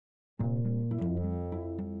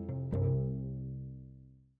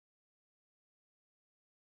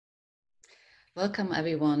Welcome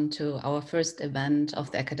everyone to our first event of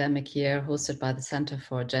the academic year hosted by the Center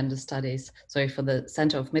for Gender Studies, for the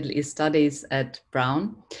Center of Middle East Studies at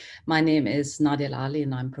Brown. My name is Zahra Ali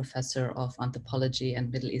and I'm Professor of Anthropology and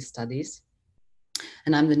Middle East Studies.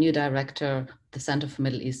 And I'm the new director of the Center for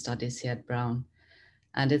Middle East Studies here at Brown.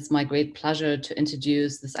 And it's my great pleasure to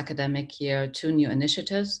introduce this academic year two new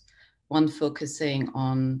initiatives, one focusing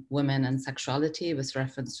on women and sexuality with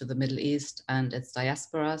reference to the Middle East and its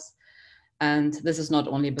diasporas. And this is not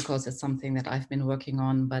only because it's something that I've been working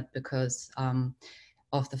on, but because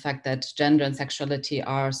of the fact that gender and sexuality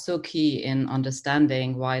are so key in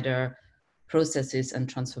understanding wider processes and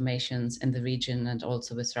transformations in the region, and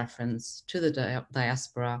also with reference to the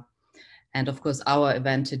diaspora. And of course, our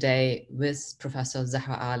event today with Professor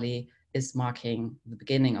Zahra Ali is marking the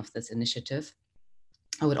beginning of this initiative.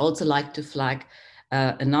 I would also like to flag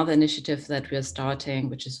another initiative that we are starting,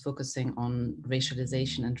 which is focusing on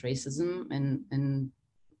racialization and racism in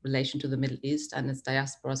relation to the Middle East and its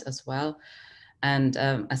diasporas as well. And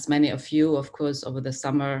as many of you, of course, over the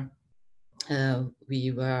summer, many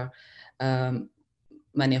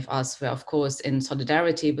of us were, of course, in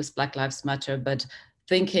solidarity with Black Lives Matter, but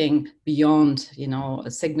thinking beyond,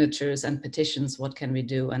 signatures and petitions, what can we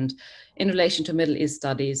do? And in relation to Middle East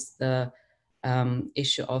studies, the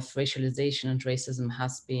issue of racialization and racism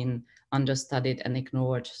has been understudied and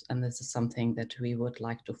ignored, and this is something that we would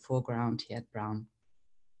like to foreground here at Brown.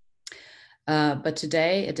 But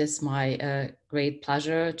today it is my great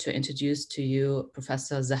pleasure to introduce to you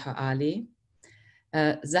Professor Zahra Ali.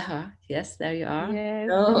 Zahra, yes, there you are. Yes,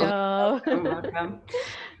 hello. Welcome.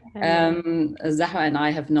 Zahra and I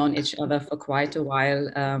have known each other for quite a while.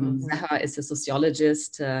 Zahra is a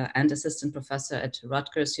sociologist and assistant professor at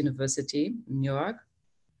Rutgers University in New York.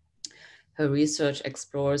 Her research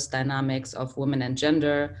explores dynamics of women and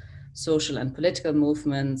gender, social and political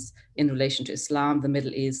movements in relation to Islam, the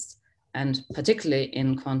Middle East, and particularly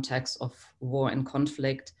in context of war and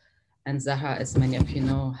conflict. And Zahra, as many of you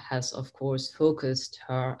know, has of course focused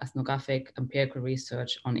her ethnographic empirical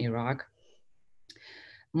research on Iraq.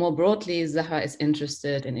 More broadly, Zahra is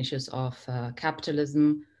interested in issues of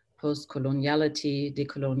capitalism, postcoloniality,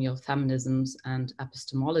 decolonial feminisms, and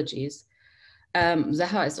epistemologies.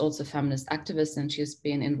 Zahra is also a feminist activist, and she's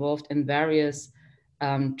been involved in various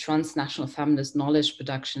transnational feminist knowledge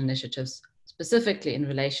production initiatives, specifically in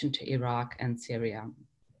relation to Iraq and Syria.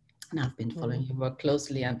 And I've been following your work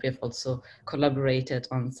closely, and we've also collaborated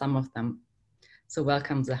on some of them. So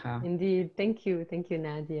welcome, Zahra. Indeed, thank you,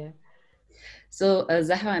 Nadia. So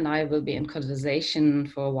Zahra and I will be in conversation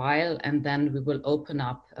for a while, and then we will open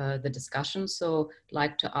up the discussion. So I'd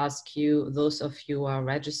like to ask you, those of you who are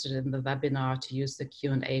registered in the webinar, to use the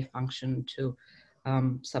Q&A function to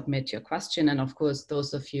submit your question. And of course,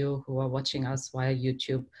 those of you who are watching us via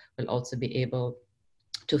YouTube will also be able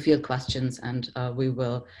to field questions, and we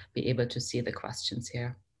will be able to see the questions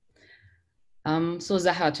here. So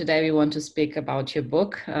Zahra, today we want to speak about your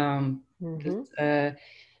book.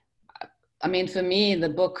 I mean, for me, the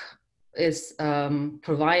book is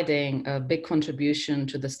providing a big contribution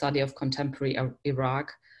to the study of contemporary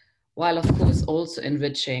Iraq, while of course also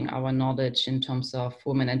enriching our knowledge in terms of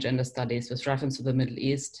women and gender studies with reference to the Middle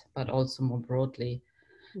East, but also more broadly.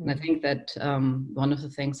 And I think that one of the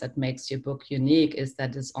things that makes your book unique is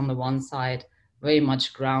that it's on the one side very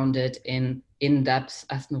much grounded in in-depth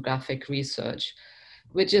ethnographic research,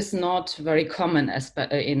 which is not very common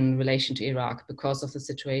in relation to Iraq because of the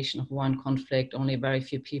situation of war and conflict. Only very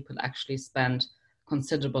few people actually spend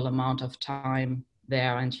considerable amount of time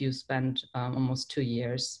there, and you spent almost 2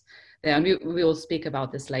 years there. And we will speak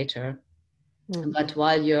about this later. But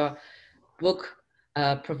while your book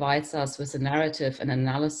provides us with a narrative and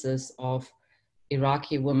analysis of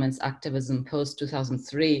Iraqi women's activism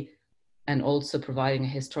post-2003, and also providing a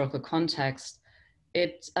historical context,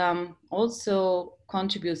 it also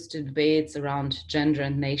contributes to debates around gender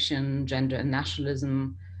and nation, gender and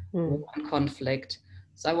nationalism, war and conflict.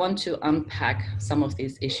 So I want to unpack some of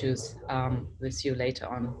these issues with you later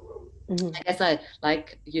on. I guess I'd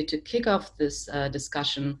like you to kick off this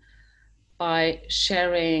discussion by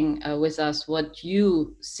sharing with us what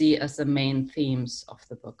you see as the main themes of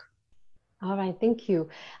the book. All right, thank you.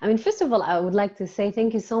 I mean, first of all, I would like to say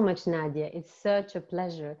thank you so much, Nadia. It's such a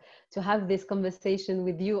pleasure to have this conversation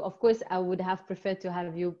with you. Of course, I would have preferred to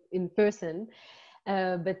have you in person,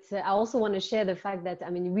 but I also want to share the fact that, I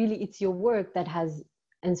mean, really, it's your work that has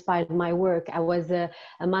inspired my work. I was a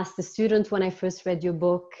master's student when I first read your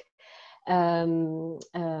book.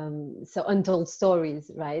 So untold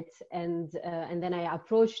stories, right? And then I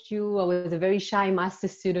approached you. I was a very shy master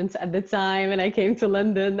student at the time, and I came to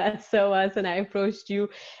London at SOAS, and I approached you,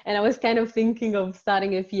 and I was kind of thinking of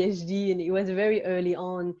starting a PhD, and it was very early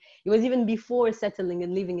on. It was even before settling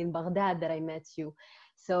and living in Baghdad that I met you.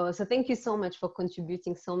 So thank you so much for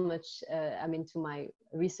contributing so much, I mean, to my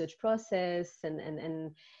research process,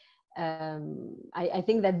 and I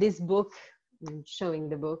think that this book, showing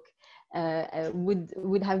the book,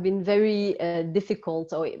 would have been very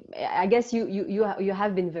difficult, or I guess you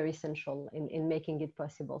have been very central in making it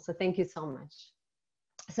possible. So thank you so much.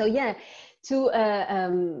 So yeah,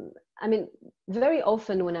 I mean, very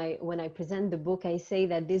often when I present the book, I say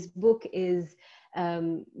that this book is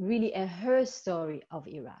really a her story of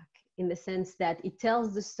Iraq, in the sense that it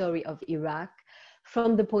tells the story of Iraq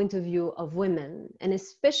from the point of view of women, and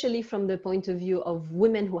especially from the point of view of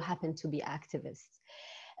women who happen to be activists.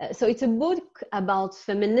 So it's a book about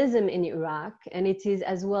feminism in Iraq, and it is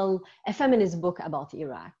as well a feminist book about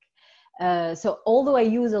Iraq. So although I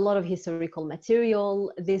use a lot of historical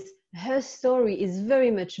material, her story is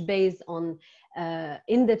very much based on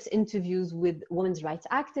in-depth interviews with women's rights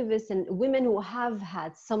activists and women who have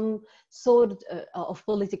had some sort of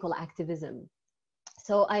political activism.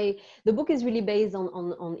 So the book is really based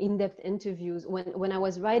on in-depth interviews. When I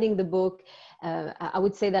was writing the book, I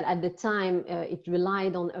would say that at the time it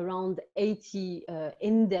relied on around 80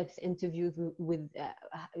 in-depth interviews with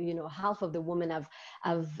you know, half of the women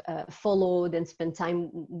I've followed and spent time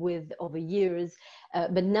with over years.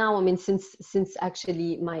 But now, I mean, since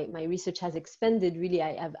actually my research has expanded, really,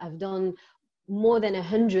 I've done more than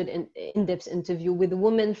 100 in-depth interviews with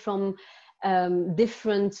women from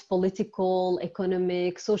different political,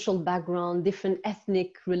 economic, social background, different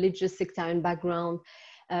ethnic, religious, sectarian background,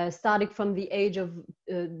 starting from the age of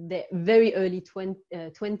the very early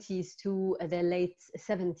 20s to the late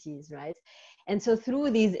 70s, right? And so through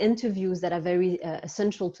these interviews that are very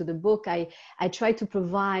essential to the book, I try to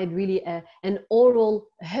provide really an oral,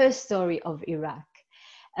 her story of Iraq.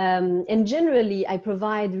 And generally, I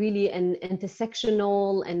provide really an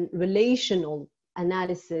intersectional and relational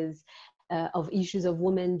analysis of issues of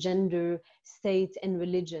women, gender, state, and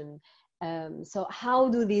religion. So how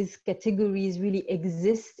do these categories really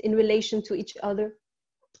exist in relation to each other?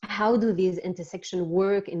 How do these intersections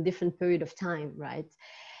work in different period of time, right?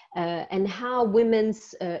 And how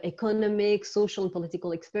women's economic, social, and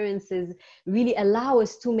political experiences really allow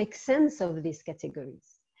us to make sense of these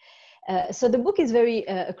categories. So the book is very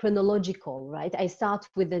chronological, right? I start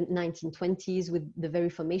with the 1920s, with the very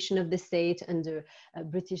formation of the state under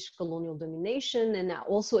British colonial domination, and I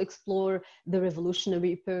also explore the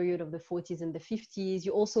revolutionary period of the 40s and the 50s.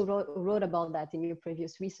 You also wrote about that in your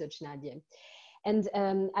previous research, Nadia. And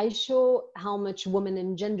I show how much women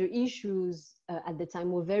and gender issues at the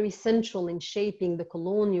time were very central in shaping the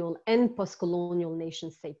colonial and post-colonial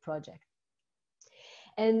nation-state project.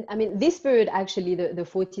 And I mean, this period, actually, the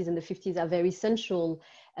 40s and the 50s are very central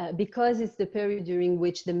because it's the period during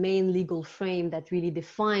which the main legal frame that really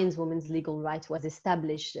defines women's legal rights was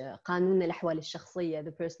established, Qanun al-Ahwal al-Shakhsiyya,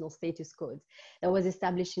 the personal status code, that was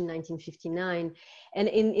established in 1959. And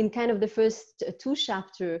in kind of the first two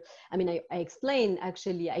chapters, I mean, I explain,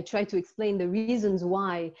 actually, I try to explain the reasons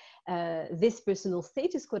why this personal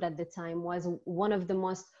status code at the time was one of the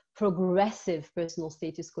most progressive personal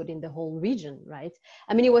status code in the whole region, right?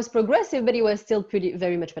 I mean, it was progressive, but it was still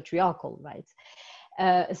very much patriarchal, right?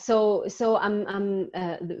 So I'm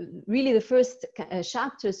really the first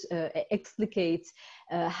chapters explicate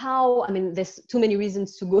how, I mean, there's too many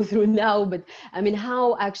reasons to go through now, but I mean,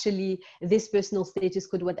 how actually this personal status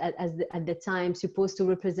code was at the time supposed to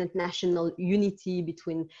represent national unity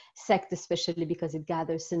between sects, especially because it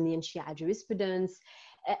gathers Sunni and Shia jurisprudence.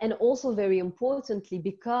 And also very importantly,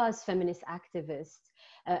 because feminist activists,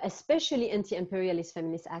 especially anti-imperialist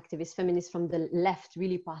feminist activists, feminists from the left,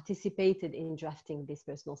 really participated in drafting this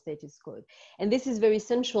personal status code. And this is very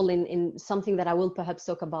central in something that I will perhaps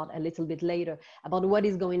talk about a little bit later, about what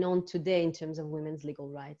is going on today in terms of women's legal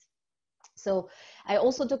rights. So I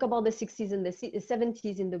also talk about the 60s and the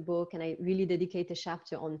 70s in the book, and I really dedicate a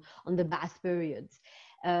chapter on the Ba'ath periods.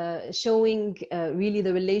 Showing really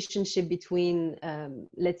the relationship between,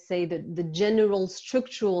 let's say, the general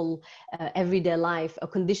structural everyday life, or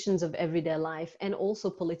conditions of everyday life, and also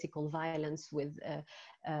political violence with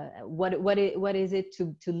what is it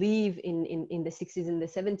to live in the 60s and the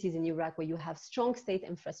 70s in Iraq, where you have strong state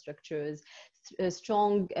infrastructures,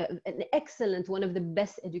 strong, an excellent, one of the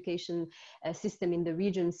best education system in the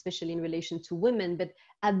region, especially in relation to women, but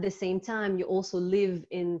at the same time, you also live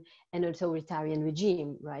in an authoritarian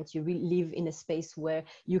regime, right? You live in a space where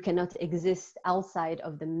you cannot exist outside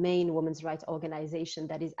of the main women's rights organization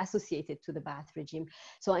that is associated to the Ba'ath regime.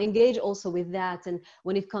 So I engage also with that. And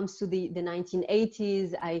when it comes to the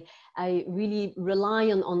 1980s, I really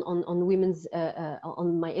rely on women's,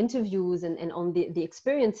 on my interviews and on the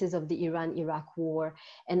experiences of the Iran-Iraq war,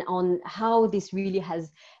 and on how this really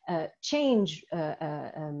has changed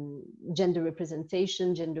gender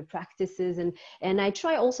representation, gender practices, and I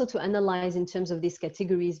try also to analyze in terms of these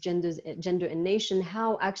categories, gender and nation,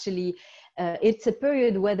 how actually it's a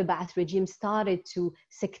period where the Ba'ath regime started to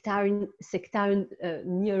sectarianize,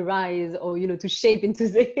 or to shape into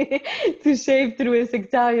to shape through a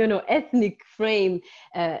sectarian or ethnic frame,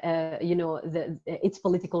 its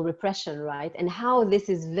political repression, right? And how this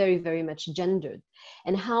is very, very much gendered,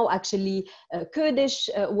 and how actually Kurdish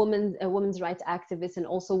women's rights activists, and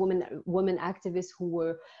also women activists who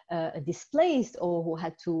were displaced or who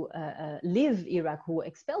had to leave Iraq, who were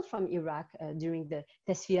expelled from Iraq during the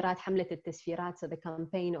Tasfirat, Hamlet al-Tasfirat, so the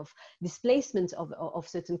campaign of displacement of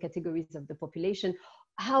certain categories of the population,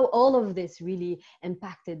 how all of this really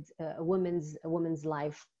impacted a woman's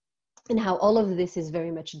long and how all of this is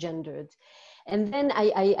very much gendered. And then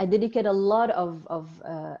I dedicate a lot of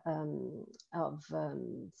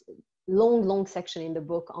long section in the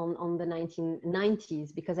book on the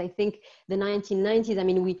 1990s, because I think the 1990s, I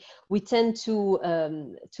mean, we tend to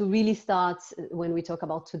really start when we talk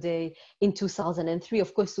about today in 2003.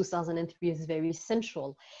 Of course, 2003 is very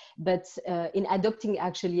central, but in adopting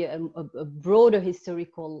actually a broader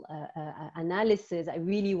historical analysis, I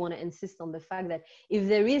really want to insist on the fact that if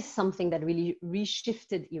there is something that really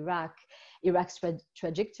reshifted Iraq's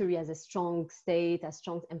trajectory as a strong state, as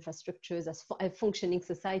strong infrastructures, as a functioning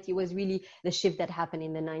society, was really the shift that happened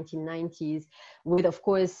in the 1990s, with, of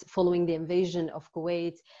course, following the invasion of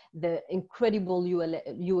Kuwait, the incredible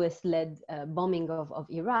US-led bombing of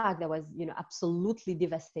Iraq that was, absolutely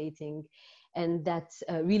devastating, and that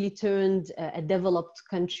really turned a developed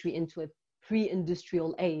country into a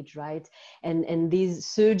pre-industrial age, right? And these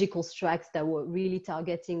surgical strikes that were really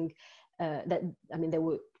targeting they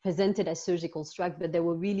were presented as surgical strike, but they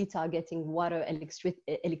were really targeting water,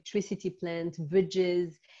 electricity plants,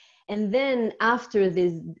 bridges. And then after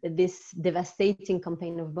this devastating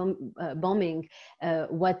campaign of bombing,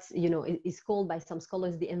 what is called by some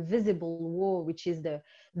scholars the invisible war, which is the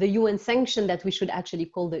UN sanction that we should actually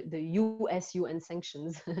call the US UN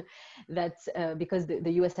sanctions, that because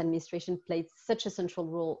the US administration played such a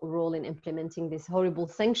central role in implementing these horrible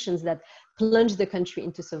sanctions that plunged the country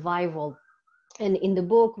into survival. And in the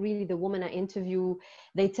book, really, the women I interview,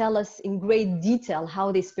 they tell us in great detail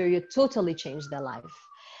how this period totally changed their life.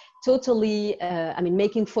 Totally,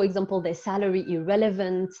 making, for example, their salary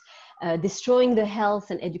irrelevant, destroying the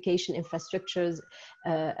health and education infrastructures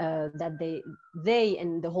that they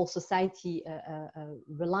and the whole society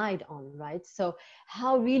relied on, right? So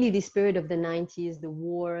how really this period of the 90s, the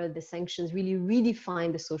war, the sanctions really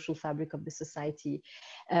redefined the social fabric of the society,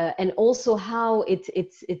 and also how it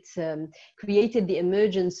created the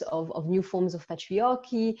emergence of new forms of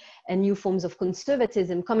patriarchy and new forms of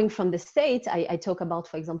conservatism coming from the state. I talk about,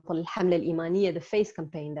 for example, Al-Hamla al-Imaniya, the face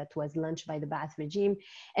campaign that was launched by the Ba'ath regime,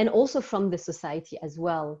 and also from the society as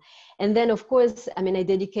well. And then, of course, I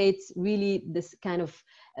dedicate really this kind of,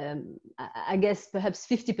 I guess perhaps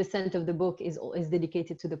 50% of the book is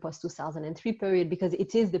dedicated to the post-2003 period, because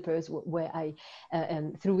it is the period where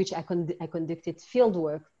through which I conducted field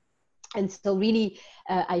work. And so really,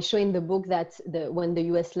 I show in the book that when the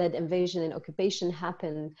US-led invasion and occupation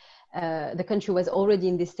happened, the country was already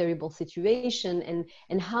in this terrible situation,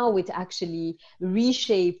 and how it actually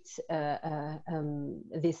reshaped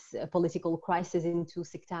this political crisis into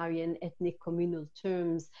sectarian, ethnic, communal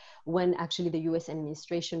terms, when actually the US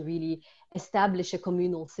administration really established a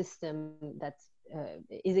communal system that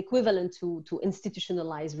is equivalent to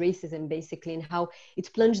institutionalized racism, basically, and how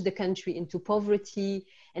it plunged the country into poverty,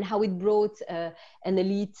 and how it brought an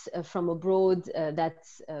elite from abroad that,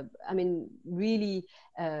 really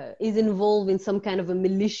is involved in some kind of a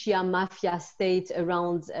militia mafia state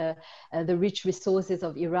around the rich resources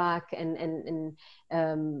of Iraq, and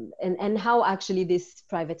how actually this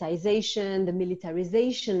privatization, the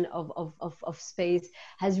militarization of space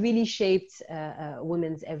has really shaped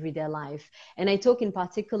women's everyday life. And I talk in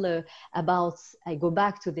particular about, I go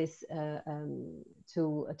back to this,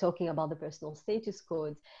 to talking about the personal status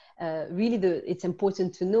code. Really, it's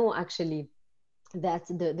important to know actually that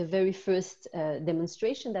the very first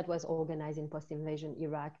demonstration that was organized in post-invasion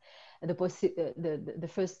Iraq, the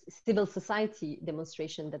first civil society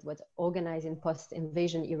demonstration that was organized in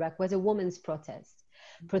post-invasion Iraq was a women's protest,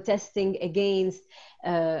 protesting against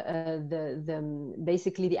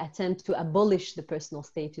basically the attempt to abolish the personal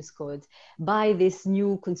status code by this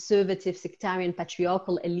new conservative, sectarian,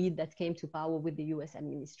 patriarchal elite that came to power with the US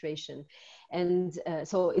administration. And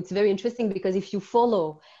so it's very interesting, because if you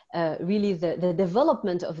follow really the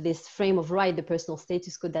development of this frame of right, the personal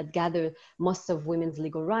status code that gathered most of women's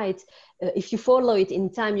legal rights, if you follow it in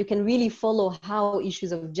time, you can really follow how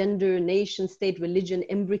issues of gender, nation, state, religion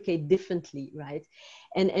imbricate differently, right?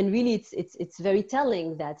 And really it's very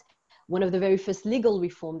telling that one of the very first legal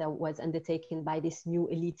reform that was undertaken by this new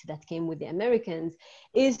elite that came with the Americans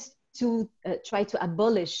is to try to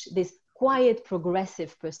abolish this quiet,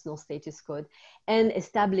 progressive personal status code and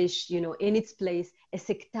establish, you know, in its place a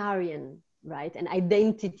sectarian, right, an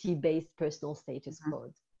identity-based personal status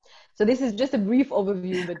code. So this is just a brief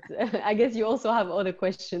overview, but I guess you also have other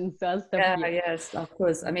questions. So I'll stop here. Yes, of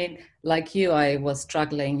course. I mean, like you, I was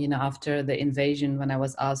struggling, you know, after the invasion, when I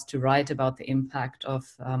was asked to write about the impact of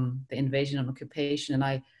the invasion and occupation. And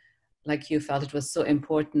I, like you, felt it was so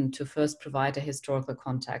important to first provide a historical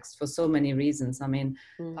context for so many reasons. I mean,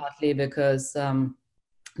 partly because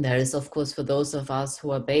there is, of course, for those of us who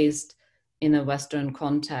are based in a Western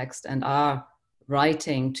context and are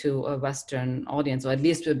writing to a Western audience, or at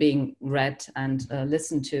least we're being read and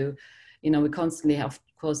listened to, you know, we constantly have,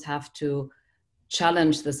 of course, have to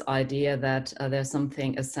challenge this idea that there's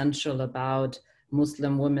something essential about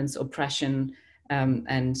Muslim women's oppression,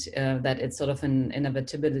 and that it's sort of an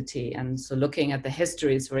inevitability. And so looking at the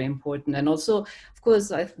history is very important. And also, of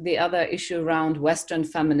course, the other issue around Western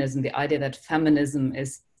feminism, the idea that feminism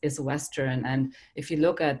is Western. And if you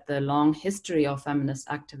look at the long history of feminist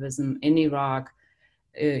activism in Iraq,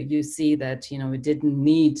 you see that, you know, we didn't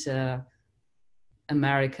need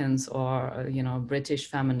Americans or, you know, British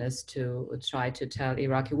feminists to try to tell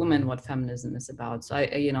Iraqi women what feminism is about. So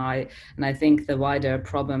I think the wider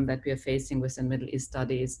problem that we are facing within Middle East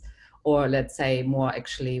studies, or let's say more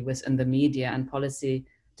actually within the media and policy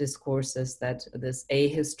discourses, that this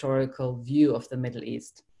ahistorical view of the Middle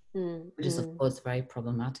East, which is of course very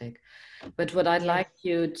problematic. But what I'd like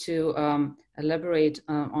you to elaborate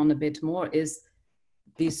on a bit more is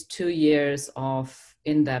these 2 years of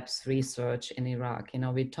in-depth research in Iraq. You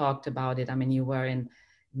know, we talked about it. I mean, you were in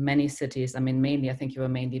many cities. I mean, mainly, I think you were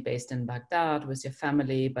mainly based in Baghdad with your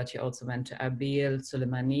family, but you also went to Erbil,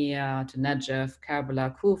 Suleimania, to Najaf,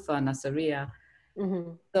 Karbala, Kufa, Nasiriyah.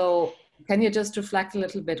 So can you just reflect a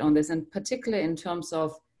little bit on this, and particularly in terms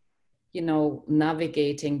of, you know,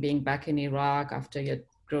 navigating, being back in Iraq after you'd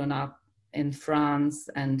grown up in France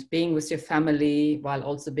and being with your family while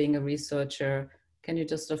also being a researcher? Can you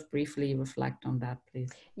just sort of briefly reflect on that,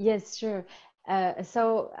 please? Yes, sure.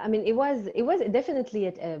 So, I mean, it was definitely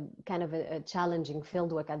a kind of a challenging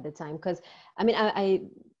fieldwork at the time, because, I mean,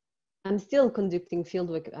 I'm still conducting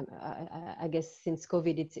fieldwork. I guess since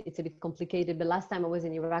COVID, it's a bit complicated. But last time I was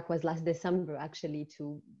in Iraq was last December, actually,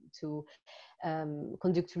 to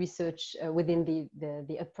conduct research within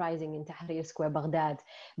the uprising in Tahrir Square, Baghdad.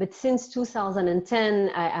 But since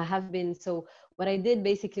 2010, I have been, so what I did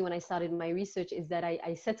basically when I started my research is that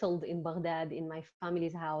I settled in Baghdad in my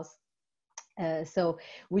family's house. So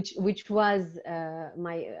which was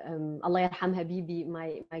my Allah yarham Habibi,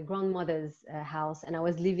 my grandmother's house, and I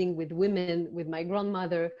was living with women, with my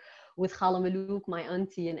grandmother, with Khala Malouk, my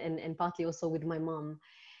auntie, and partly also with my mom.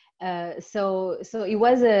 So it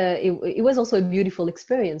was also a beautiful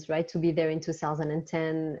experience, right, to be there in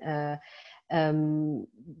 2010,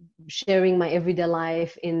 sharing my everyday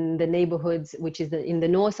life in the neighborhoods, which is in the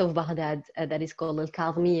north of Baghdad, that is called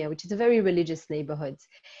Al-Kadhmiya, which is a very religious neighborhood.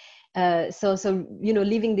 So you know,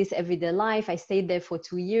 living this everyday life, I stayed there for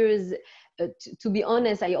 2 years. To be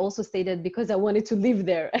honest, I also stayed there because I wanted to live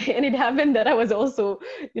there, and it happened that I was also,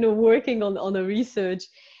 you know, working on a research.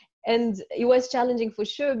 And it was challenging for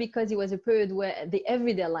sure, because it was a period where the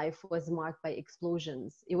everyday life was marked by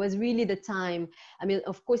explosions. It was really the time, I mean,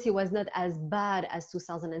 of course, it was not as bad as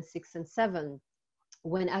 2006 and 2007,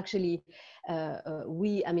 when actually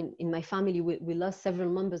I mean, in my family, we lost several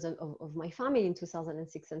members of my family in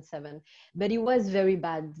 2006 and 7. But it was very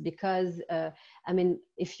bad because, I mean,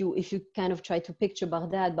 if you kind of try to picture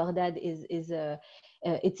Baghdad is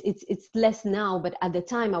it's less now, but at the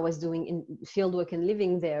time I was doing in field work and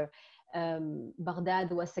living there,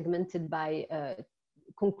 Baghdad was segmented by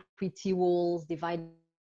concrete walls dividing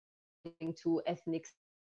into ethnic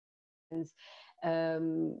sections.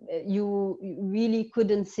 You really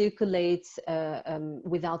couldn't circulate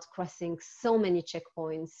without crossing so many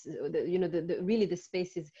checkpoints. You know, really the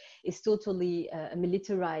space is totally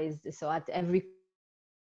militarized. So at every...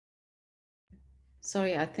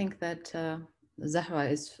 Sorry, I think that Zahra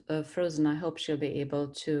is frozen. I hope she'll be able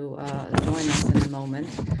to join us in a moment.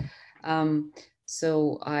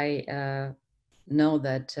 So I know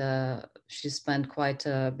that she spent quite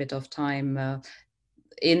a bit of time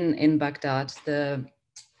in Baghdad. The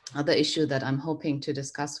other issue that I'm hoping to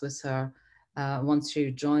discuss with her once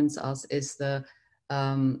she joins us is the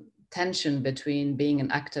tension between being an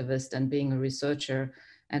activist and being a researcher,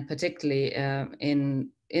 and particularly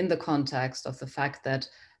in the context of the fact that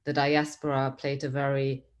the diaspora played a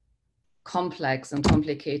very complex and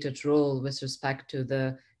complicated role with respect to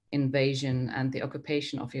the invasion and the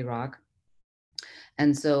occupation of Iraq.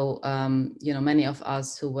 And so, you know, many of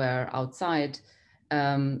us who were outside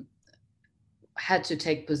had to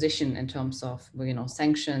take position in terms of, you know,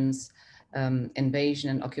 sanctions, invasion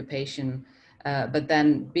and occupation. But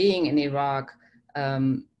then being in Iraq,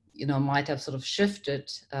 you know, might have sort of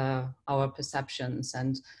shifted our perceptions.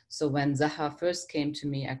 And so when Zahra first came to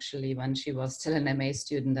me, actually, when she was still an MA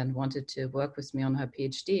student and wanted to work with me on her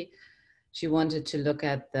PhD, she wanted to look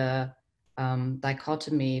at the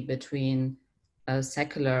dichotomy between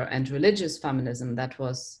secular and religious feminism. That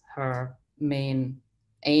was her main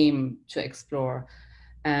aim to explore.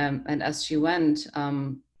 And as she went, I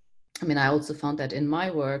mean, I also found that in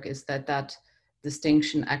my work is that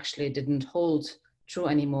distinction actually didn't hold true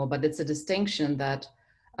anymore, but it's a distinction that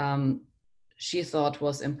she thought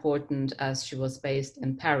was important as she was based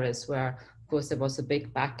in Paris, where of course there was a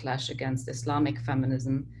big backlash against Islamic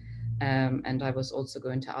feminism. And I was also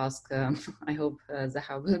going to ask, I hope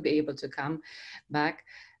Zahra will be able to come back,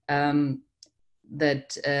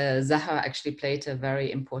 that Zahra actually played a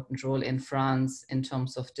very important role in France in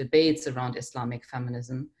terms of debates around Islamic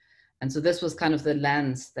feminism. And so this was kind of the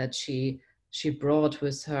lens that she brought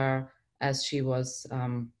with her as she was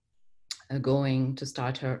going to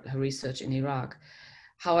start her research in Iraq.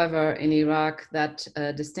 However, in Iraq, that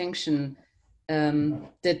distinction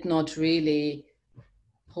did not really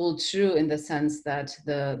hold true, in the sense that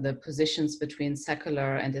the positions between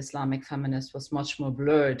secular and Islamic feminists was much more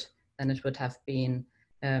blurred than it would have been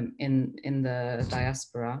in the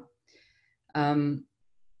diaspora.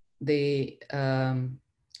 The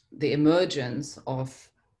emergence of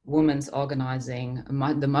women's organizing,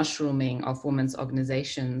 the mushrooming of women's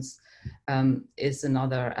organizations is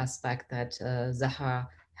another aspect that Zahra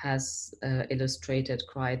has illustrated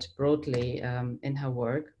quite broadly in her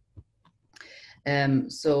work.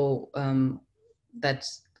 That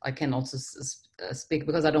I can also speak,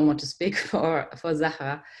 because I don't want to speak for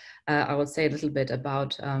Zahra. I will say a little bit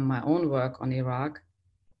about my own work on Iraq.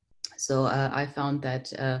 So I found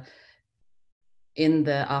that in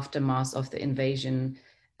the aftermath of the invasion,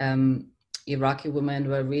 Iraqi women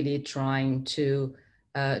were really trying to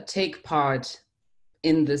take part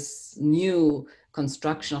in this new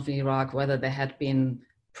construction of Iraq, whether they had been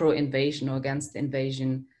pro-invasion or against the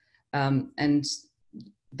invasion. And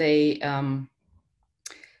they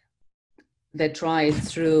tried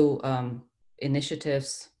through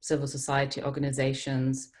initiatives, civil society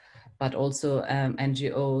organizations, but also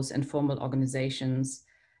NGOs, informal organizations,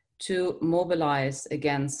 to mobilize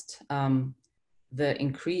against the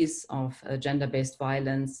increase of gender-based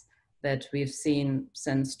violence that we've seen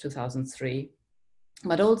since 2003.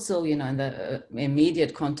 But also, you know, in the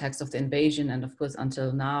immediate context of the invasion, and of course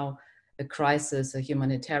until now, a crisis, a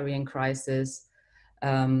humanitarian crisis,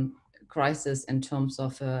 crisis in terms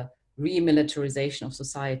of a remilitarization of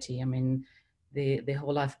society. I mean, the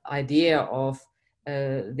whole idea of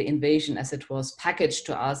the invasion as it was packaged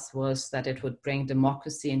to us was that it would bring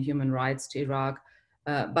democracy and human rights to Iraq,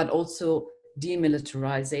 but also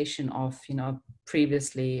demilitarization of, you know,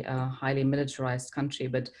 previously highly militarized country.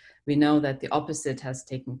 But we know that the opposite has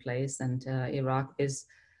taken place, and Iraq is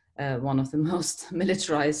one of the most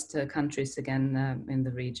militarized countries again in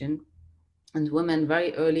the region. And women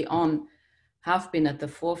very early on have been at the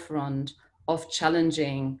forefront of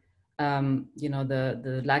challenging, you know,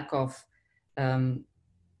 the lack of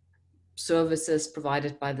services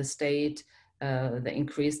provided by the state, the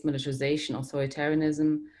increased militarization,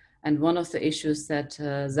 authoritarianism. And one of the issues that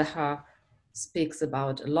Zahra speaks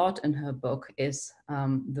about a lot in her book is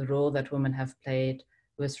the role that women have played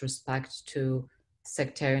with respect to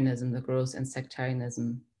sectarianism, the growth in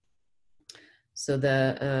sectarianism. So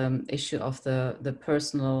the issue of the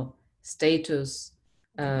personal status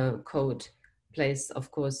code plays,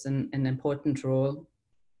 of course, an important role.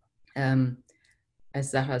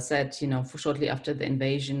 As Zahra said, you know, shortly after the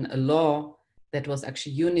invasion, a law that was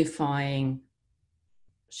actually unifying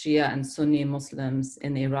Shia and Sunni Muslims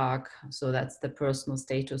in Iraq. So that's the personal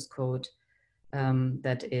status code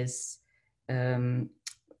that is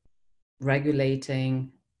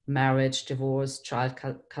regulating marriage, divorce, child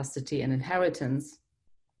custody, and inheritance.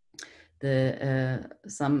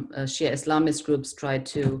 Some Shia Islamist groups tried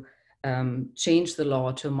to change the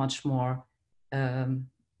law to much more.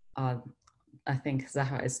 I think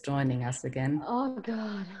Zahra is joining us again. Oh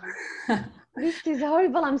God, this is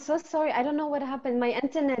horrible. I'm so sorry. I don't know what happened. My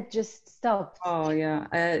internet just stopped. Oh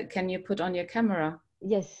yeah. Can you put on your camera?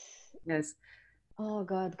 Yes. Yes. Oh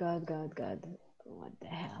God. What the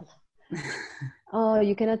hell? Oh,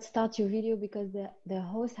 you cannot start your video because the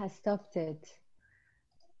host has stopped it.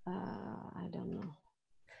 I don't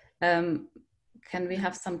know. Can we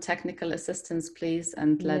have some technical assistance, please,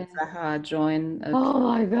 and let Zahra join? Oh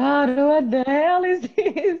my God, what the hell is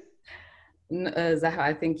this? Zahra,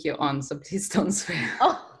 I think you're on, so please don't swear.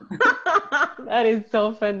 Oh, that is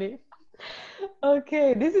so funny.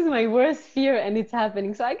 Okay, this is my worst fear and it's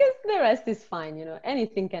happening. So I guess the rest is fine, you know,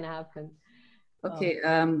 anything can happen. Okay,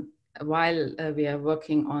 while we are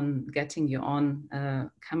working on getting you on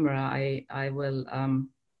camera, I will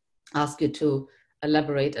ask you to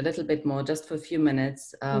elaborate a little bit more, just for a few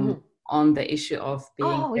minutes, on the issue of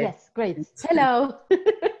being... Oh, yes, great. Hello.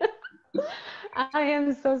 I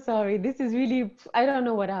am so sorry. This is really, I don't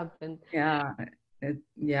know what happened. Yeah,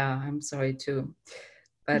 I'm sorry too.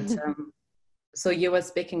 But so you were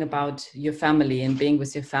speaking about your family and being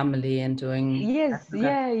with your family and doing... Yes,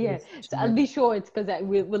 yeah. So I'll be short because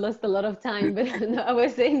we lost a lot of time. But no, I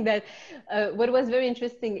was saying that what was very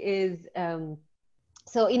interesting is...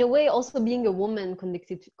 so in a way, also being a woman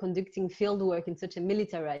conducting field work in such a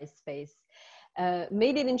militarized space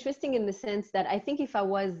made it interesting in the sense that I think if I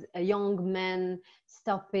was a young man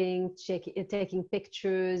stopping, taking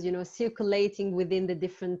pictures, you know, circulating within the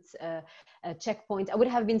different checkpoints, I would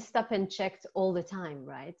have been stopped and checked all the time,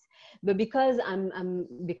 right? But because I'm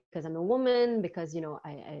a woman, because, you know,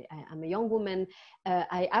 I'm a young woman,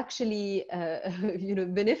 I actually, you know,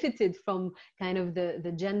 benefited from kind of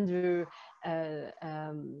the gender, the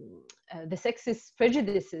sexist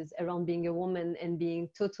prejudices around being a woman and being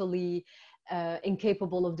totally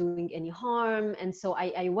incapable of doing any harm. And so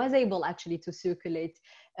I was able actually to circulate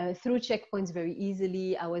through checkpoints very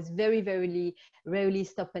easily. I was very rarely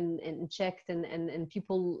stopped and checked, and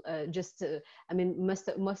people just I mean,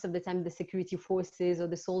 most of the time the security forces or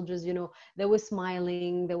the soldiers, you know, they were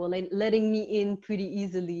smiling, they were letting me in pretty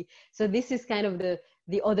easily. So this is kind of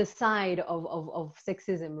the other side of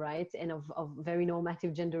sexism, right? And of very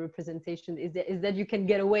normative gender representation is that you can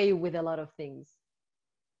get away with a lot of things.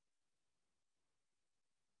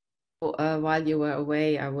 While you were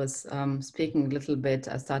away, I was speaking a little bit,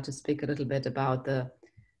 I started to speak a little bit about the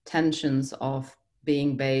tensions of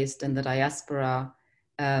being based in the diaspora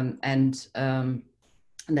and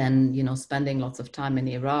then, you know, spending lots of time in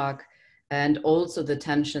Iraq, and also the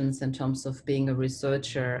tensions in terms of being a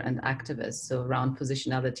researcher and activist. So around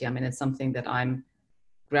positionality, I mean, it's something that I'm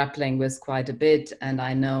grappling with quite a bit. And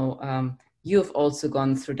I know you've also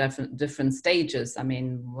gone through different stages. I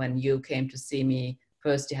mean, when you came to see me,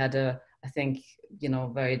 first you had I think, you know,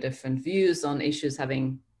 very different views on issues,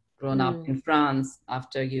 having grown up in France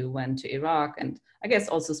after you went to Iraq, and I guess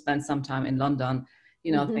also spent some time in London,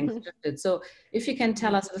 you know, things shifted. So if you can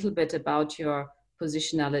tell us a little bit about your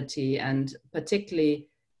positionality, and particularly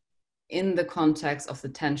in the context of the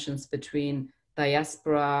tensions between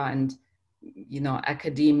diaspora and, you know,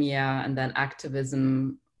 academia, and then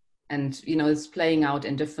activism, and, you know, it's playing out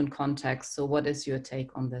in different contexts. So what is your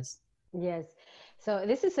take on this? Yes. So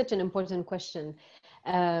this is such an important question.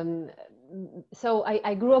 So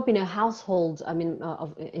I grew up in a household, I mean,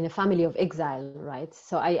 in a family of exile, right?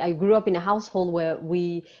 So I grew up in a household where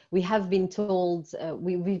we have been told,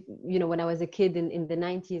 we you know, when I was a kid in the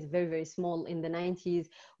 90s, very small, in the 90s,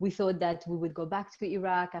 we thought that we would go back to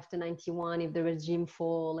Iraq after 91 if the regime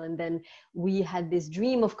fall, and then we had this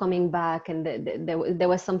dream of coming back, and there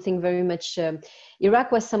was something very much,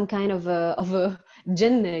 Iraq was some kind of a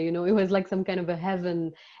Jannah, you know, it was like some kind of a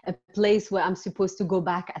heaven, a place where I'm supposed to go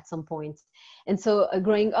back at some point. And so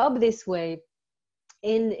growing up this way,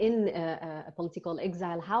 in a political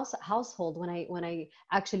exile household, when I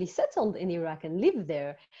actually settled in Iraq and lived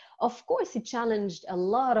there, of course it challenged a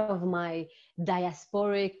lot of my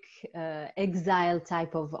diasporic exile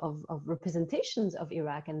type of representations of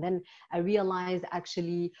Iraq. And then I realized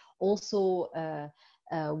actually also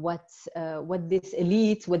what this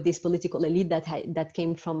elite, what this political elite that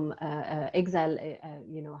came from exile,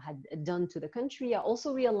 had done to the country. I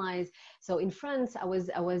also realized, so in France, I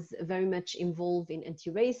was very much involved in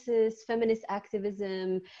anti-racist, feminist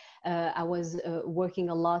activism. I was working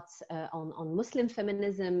a lot on Muslim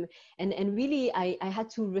feminism, and really I had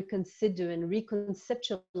to reconsider and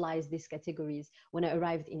reconceptualize these categories when I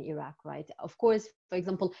arrived in Iraq, right? Of course, for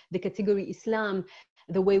example, the category Islam,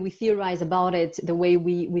 the way we theorize about it, the way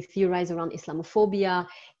we theorize around Islamophobia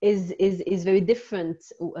is very different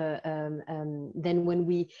than when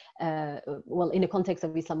we, in the context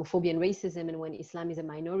of Islamophobia and racism, and when Islam is a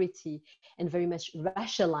minority and very much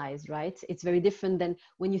racialized, right? It's very different than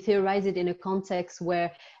when you theorize it in a context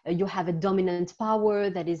where you have a dominant power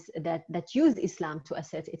that use Islam to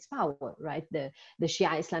assert its power, right? The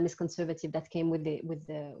Shia Islamist conservative that came with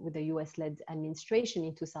the US-led administration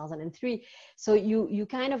in 2003. So you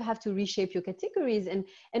kind of have to reshape your categories,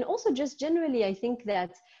 and also just generally, I think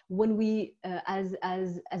that when we, as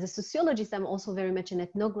a sociologist, I'm also very much an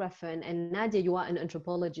ethnographer, and Nadia, you are an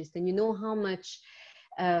anthropologist, and you know how much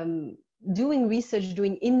doing research,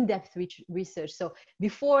 doing in-depth research. So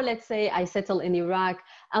before, let's say, I settle in Iraq,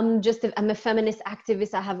 I'm a feminist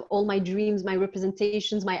activist. I have all my dreams, my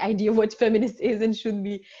representations, my idea of what feminist is and should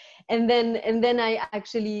be. And then I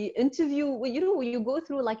actually interview, you go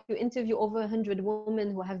through, like, you interview over 100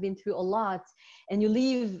 women who have been through a lot, and you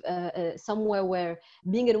leave somewhere where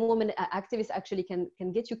being a woman activist actually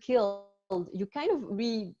can get you killed. You kind of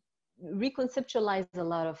reconceptualize a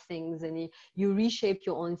lot of things, and you reshape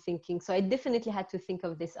your own thinking. So I definitely had to think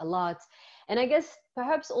of this a lot. And I guess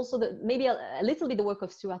perhaps also maybe a little bit the work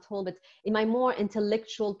of Stuart Hall, but in my more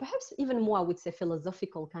intellectual, perhaps even more, I would say,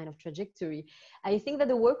 philosophical kind of trajectory, I think that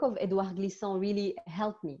the work of Edouard Glissant really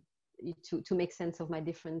helped me to make sense of my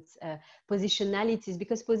different positionalities,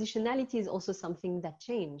 because positionality is also something that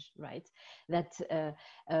changed, right? That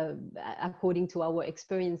according to our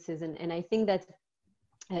experiences. And I think that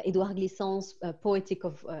Edouard Glissant's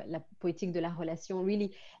Poétique de la Relation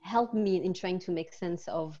really helped me in trying to make sense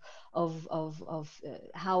of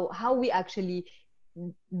how we actually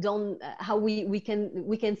how we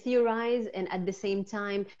can theorize, and at the same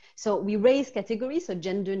time, so we raise categories, so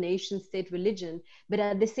gender, nation, state, religion, but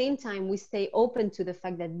at the same time we stay open to the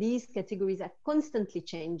fact that these categories are constantly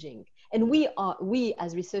changing. And we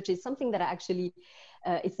as researchers, something that I actually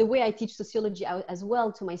it's the way I teach sociology as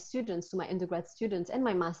well to my students, to my undergrad students and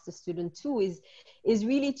my master's student too, is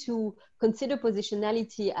really to consider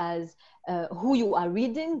positionality as who you are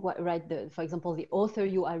reading, right? For example, the author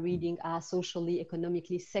you are reading are socially,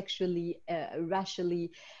 economically, sexually,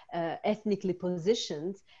 racially, ethnically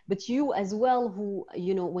positioned, but you as well, who,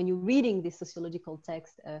 when you're reading this sociological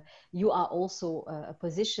text, you are also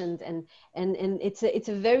positioned, and it's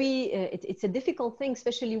a difficult thing,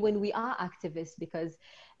 especially when we are activists, because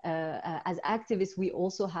as activists we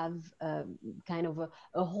also have kind of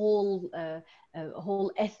a whole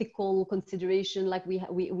ethical consideration, like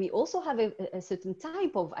we also have a certain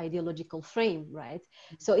type of ideological frame, right?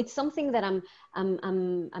 So it's something that I'm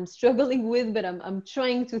struggling with, but I'm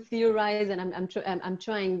trying to theorize, and I'm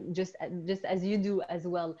trying, just as you do as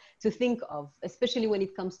well, to think of, especially when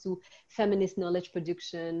it comes to feminist knowledge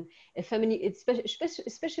production,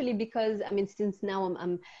 especially because, I mean, since now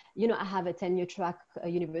I'm I have a tenure track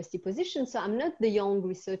university position, so I'm not the young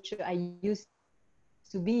researcher I used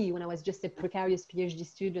to be when I was just a precarious PhD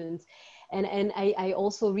student. And I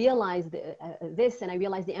also realized this, and I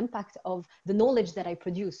realized the impact of the knowledge that I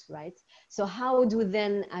produce, right? So how do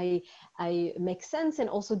then I make sense and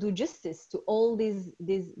also do justice to all these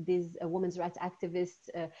women's rights activists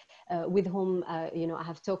with whom I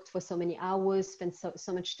have talked for so many hours, spent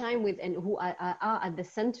so much time with, and who are at the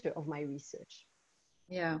center of my research.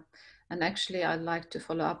 Yeah, and actually I'd like to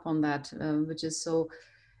follow up on that, which is so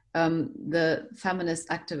the feminist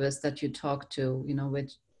activists that you talked to,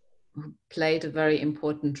 which played a very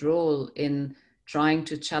important role in trying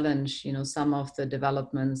to challenge, some of the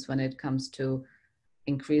developments when it comes to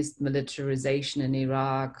increased militarization in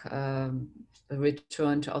Iraq, a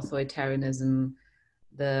return to authoritarianism,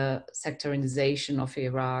 the sectarianization of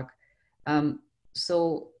Iraq.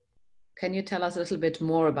 So can you tell us a little bit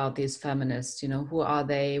more about these feminists? Who are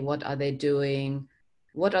they? What are they doing?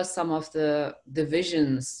 What are some of the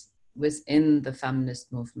divisions within the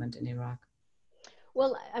feminist movement in Iraq?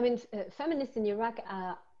 Well, I mean, feminists in Iraq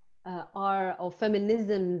or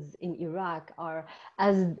feminisms in Iraq are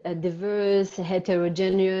as diverse,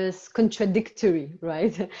 heterogeneous, contradictory,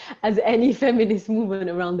 right, as any feminist movement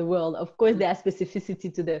around the world. Of course, there are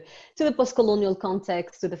specificity to the post-colonial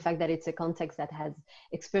context, to the fact that it's a context that has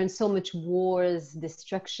experienced so much wars,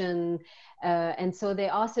 destruction, and so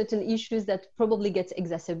there are certain issues that probably get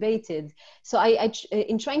exacerbated. So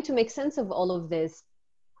in trying to make sense of all of this,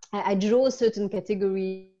 I draw certain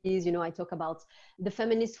categories. I talk about the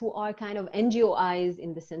feminists who are kind of NGOs,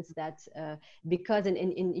 in the sense that because,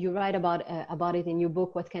 and you write about it in your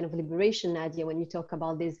book, What Kind of Liberation, Nadia, when you talk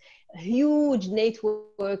about this huge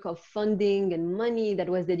network of funding and money that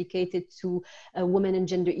was dedicated to women and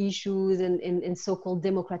gender issues and so-called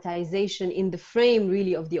democratization in the frame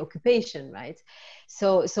really of the occupation, right?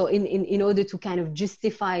 So in order to kind of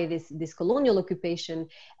justify this colonial occupation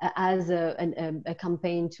as a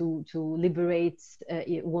campaign to liberate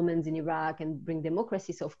women in Iraq and bring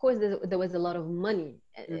democracy. So of course there was a lot of money,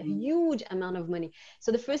 a huge amount of money.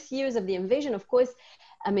 So the first years of the invasion, of course,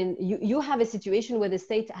 I mean, you have a situation where the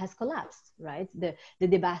state has collapsed, right? The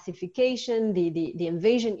debathification, the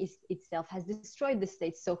invasion itself has destroyed the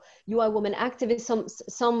state. So you are women activists.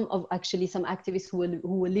 Some activists who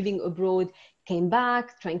were living abroad came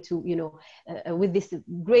back, trying to, with this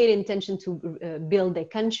great intention to build their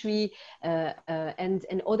country, and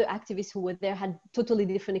other activists who were there had totally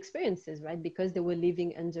different experiences, right? Because they were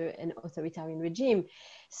living under an authoritarian regime.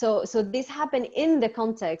 So this happened in the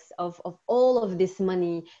context of all of this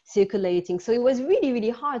money circulating. So it was really, really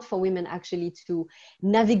hard for women actually to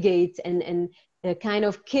navigate and kind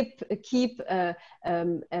of keep their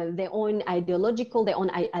own their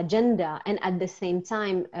own agenda, and at the same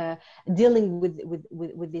time dealing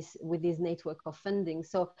with this network of funding.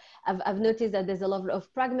 So I've noticed that there's a lot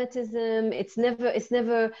of pragmatism. It's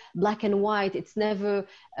never black and white. It's never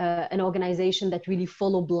an organization that really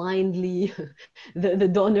follow blindly the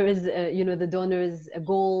donors, the donors'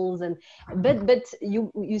 goals, but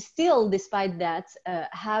you still, despite that,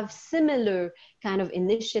 have similar kind of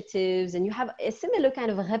initiatives, and you have a similar kind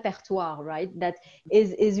of repertoire, right? That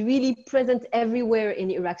is really present everywhere in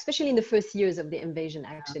Iraq, especially in the first years of the invasion.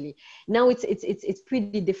 Actually, now it's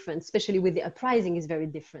pretty different, especially with the uprising is very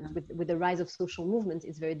different. With the rise of social movements,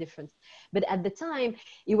 it's very different. But at the time,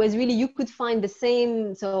 it was really, you could find the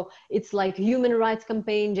same. So it's like human rights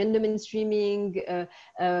campaign, gender mainstreaming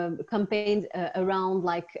campaigns around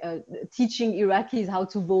like teaching Iraqis how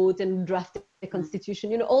to vote and draft the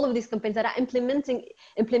constitution, all of these campaigns that are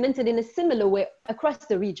implemented in a similar way across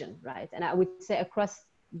the region, right? And I would say across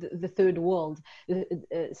the third world.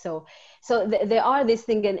 So there are this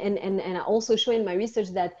thing, and I also show in my research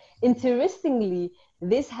that, interestingly,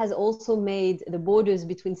 this has also made the borders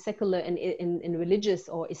between secular and religious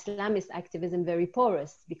or Islamist activism very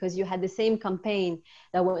porous, because you had the same campaign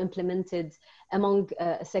that were implemented among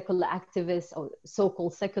secular activists, or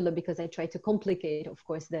so-called secular, because I try to complicate, of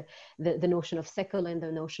course, the notion of secular and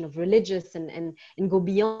the notion of religious, and go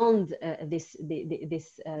beyond this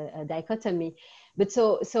dichotomy. But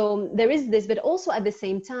so there is this, but also at the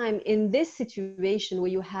same time, in this situation where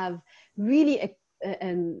you have really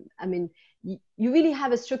you really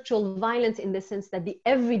have a structural violence, in the sense that the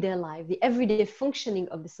everyday life, the everyday functioning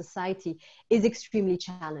of the society is extremely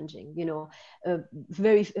challenging.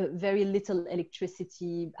 Very little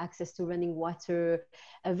electricity, access to running water,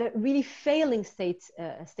 really failing state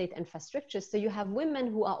infrastructure. So you have women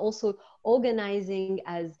who are also organizing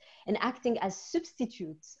as and acting as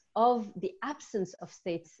substitutes of the absence of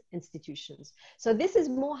state institutions. So this is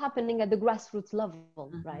more happening at the grassroots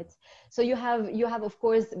level, right? So you have of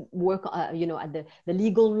course work, at the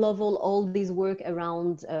legal level, all these work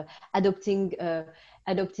around adopting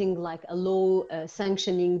like a law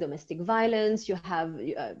sanctioning domestic violence. You have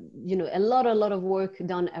a lot of work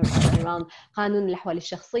done around قانون الأحوال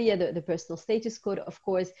الشخصية, the personal status code, of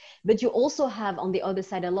course. But you also have on the other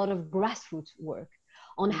side a lot of grassroots work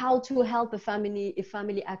on how to help a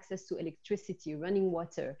family access to electricity, running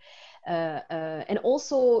water, and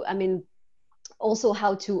also, also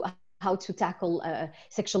how to tackle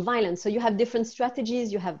sexual violence. So you have different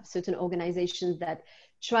strategies. You have certain organizations that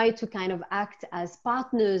try to kind of act as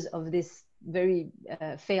partners of this very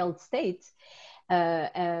failed state,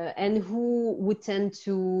 and who would tend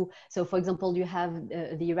to, so for example, you have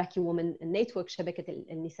the Iraqi woman network, شبكة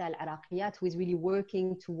النساء العراقيات, who is really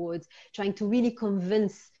working towards trying to really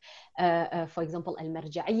convince, for example,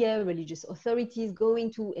 al-marja'iyya, religious authorities,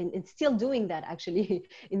 going to, and still doing that actually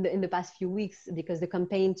in the past few weeks, because the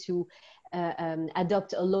campaign to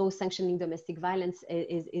adopt a law sanctioning domestic violence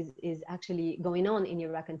is actually going on in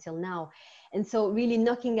Iraq until now. And so really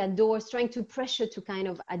knocking at doors, trying to pressure to kind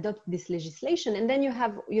of adopt this legislation. And then you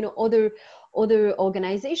have, you know, other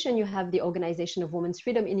organization. You have the Organization of Women's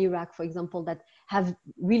Freedom in Iraq, for example, that have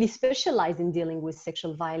really specialized in dealing with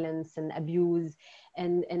sexual violence and abuse,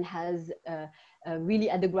 and has really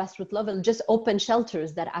at the grassroots level just open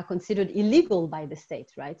shelters that are considered illegal by the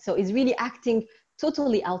state, right? So it's really acting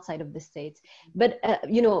totally outside of the state. But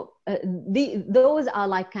you know, those are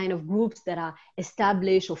like kind of groups that are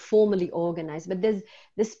established or formally organized. But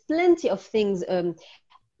there's plenty of things.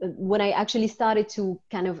 When I actually started to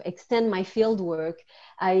kind of extend my field work,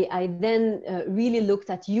 I then really looked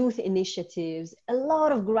at youth initiatives, a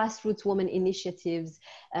lot of grassroots women initiatives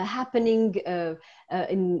happening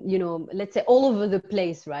in, you know, let's say all over the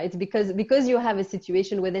place, right? Because you have a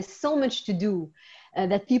situation where there's so much to do,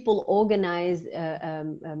 that people organize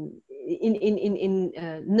in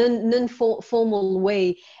non-formal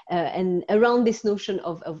way, and around this notion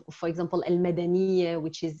of for example, al-Madaniyya,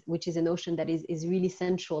 which is a notion that is really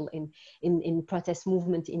central in protest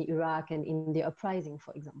movement in Iraq and in the uprising,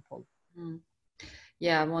 for example.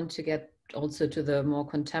 Yeah, I want to get also to the more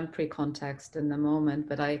contemporary context in a moment,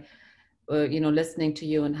 but I, you know, listening to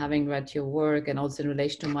you and having read your work, and also in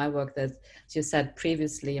relation to my work, that, as you said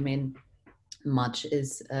previously, I mean, much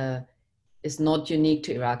is not unique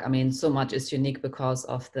to Iraq. I mean, so much is unique because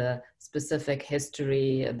of the specific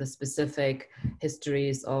history, the specific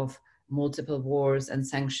histories of multiple wars and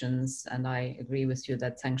sanctions. And I agree with you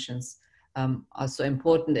that sanctions are so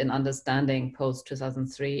important in understanding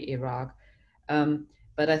post-2003 Iraq.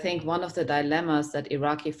 But I think one of the dilemmas that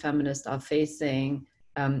Iraqi feminists are facing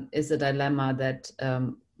is a dilemma that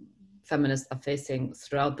feminists are facing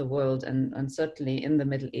throughout the world, and certainly in the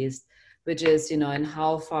Middle East, which is, you know, in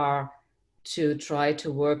how far to try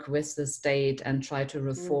to work with the state and try to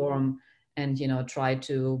reform and, you know, try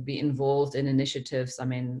to be involved in initiatives. I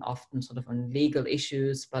mean, often sort of on legal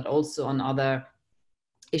issues, but also on other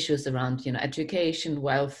issues around, you know, education,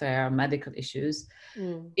 welfare, medical issues,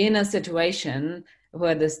 in a situation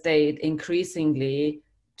where the state increasingly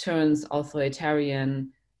turns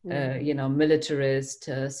authoritarian, you know, militarist,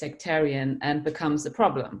 sectarian, and becomes a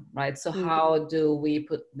problem, right? So how do we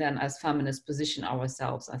put then as feminists position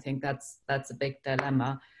ourselves? I think that's a big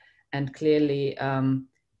dilemma. And clearly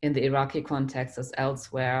in the Iraqi context as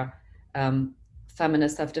elsewhere,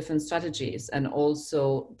 feminists have different strategies, and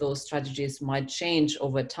also those strategies might change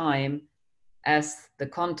over time as the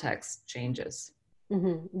context changes.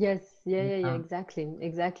 Yes, yeah,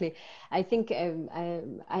 exactly. I think and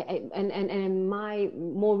my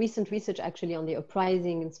more recent research actually on the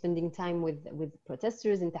uprising and spending time with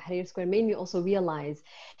protesters in Tahrir Square made me also realize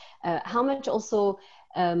how much also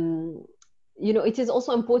you know, it is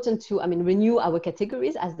also important to, I mean, renew our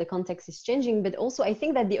categories as the context is changing, but also I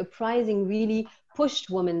think that the uprising really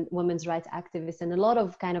pushed women's rights activists and a lot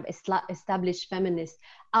of kind of established feminists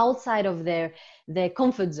outside of their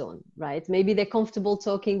comfort zone, right? Maybe they're comfortable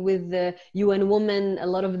talking with the UN women, a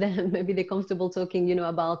lot of them, maybe they're comfortable talking, you know,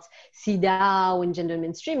 about CEDAW and gender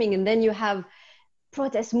mainstreaming, and then you have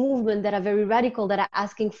protest movement that are very radical, that are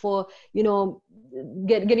asking for, you know,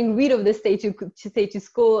 getting rid of the status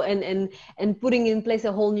quo and putting in place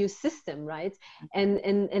a whole new system, right? And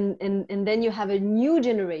then you have a new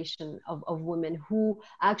generation of women who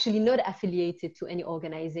are actually not affiliated to any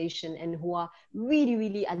organization and who are really,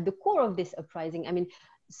 really at the core of this uprising. I mean,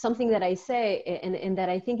 something that I say and that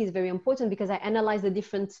I think is very important, because I analyze the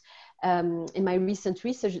different, in my recent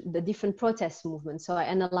research, the different protest movements. So I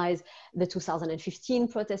analyze the 2015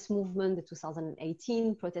 protest movement, the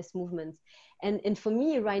 2018 protest movement. And for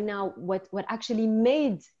me right now, what actually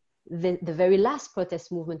made the very last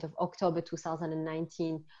protest movement of October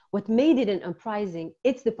 2019, what made it an uprising,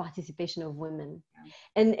 it's the participation of women.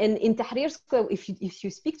 And in Tahrir Square, if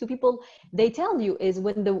you speak to people, they tell you is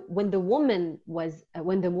when the women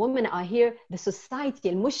are here, the society,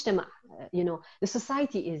 al-mujtama, you know, the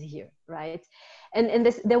society is here, right? And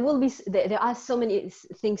there are so many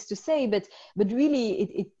things to say, but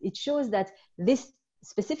really it shows that this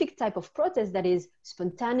specific type of protest that is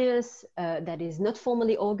spontaneous, that is not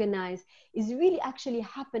formally organized, is really actually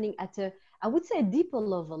happening at I would say a deeper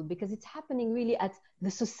level, because it's happening really at the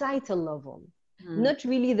societal level. Not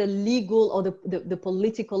really the legal or the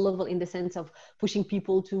political level in the sense of pushing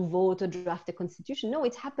people to vote or draft a constitution. No,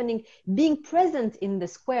 it's happening, being present in the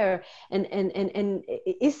square and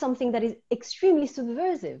is something that is extremely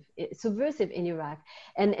subversive in Iraq.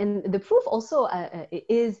 And the proof also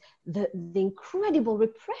is the incredible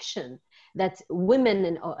repression that women,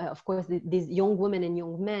 and of course these young women and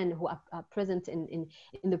young men who are present in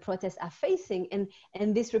the protests are facing.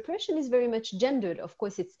 And this repression is very much gendered. Of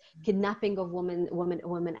course, it's kidnapping of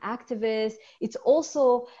women activists. It's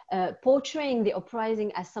also portraying the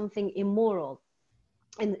uprising as something immoral.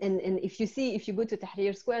 And if you go to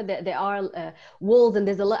Tahrir Square, there are walls, and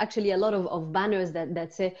there's actually a lot of banners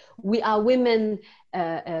that say, "We are women,"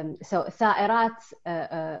 so tha'irat,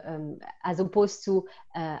 as opposed to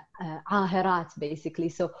ahirat, basically.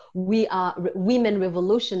 So we are women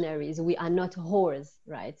revolutionaries. We are not whores,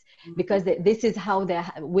 right? Because this is how the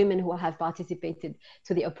women who have participated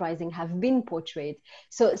to the uprising have been portrayed.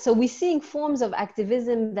 So we're seeing forms of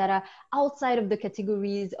activism that are outside of the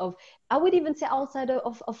categories of, I would even say, outside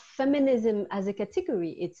of feminism as a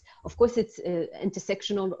category. It's, of course, it's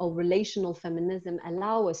intersectional or relational feminism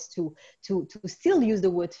allow us to still use the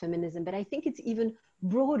word feminism, but I think it's even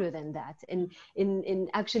broader than that. And in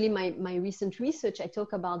actually my recent research, I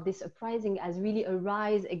talk about this uprising as really a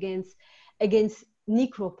rise against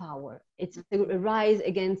Negro power. It's a rise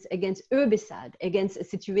against herbicide, against a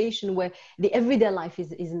situation where the everyday life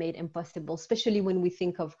is made impossible, especially when we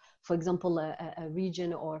think of, for example, a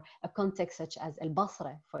region or a context such as El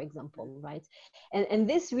Basra, for example, right? And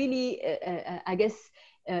this really, I guess,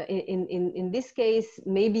 in this case,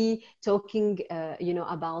 maybe talking,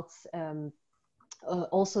 about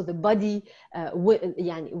also the body,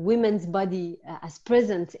 women's body as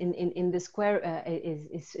present in the square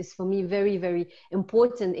is for me very, very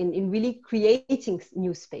important in really creating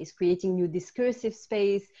new space, creating new discursive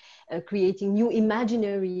space, creating new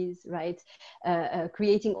imaginaries, right?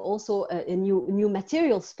 Creating also a new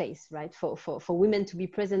material space, right? For women to be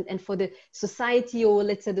present, and for the society, or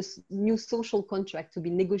let's say the new social contract, to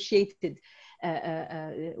be negotiated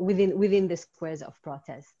within the squares of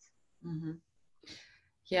protests. Mm-hmm.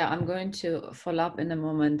 Yeah, I'm going to follow up in a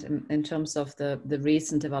moment in terms of the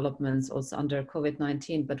recent developments also under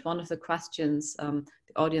COVID-19. But one of the questions the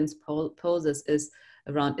audience poses is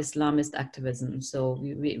around Islamist activism. So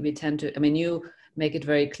we tend to, I mean, you make it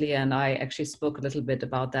very clear, and I actually spoke a little bit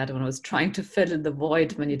about that when I was trying to fill in the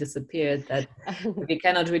void when you disappeared, that we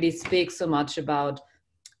cannot really speak so much about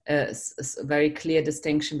a very clear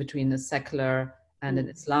distinction between a secular and an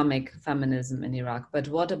Islamic feminism in Iraq. But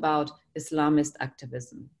what about Islamist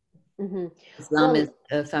activism? Mm-hmm. Islamist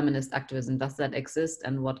feminist activism, does that exist,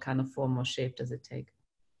 and what kind of form or shape does it take?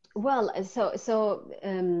 Well,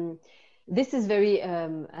 this is very,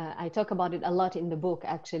 I talk about it a lot in the book,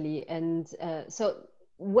 actually. And so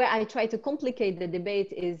where I try to complicate the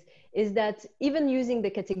debate is that even using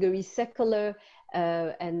the category secular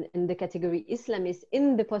and the category Islamist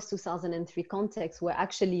in the post-2003 context, where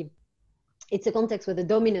actually it's a context where the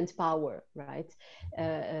dominant power, right,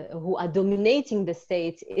 who are dominating the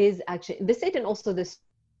state is actually the state, and also the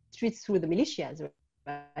streets through the militias,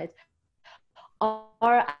 right,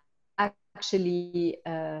 are actually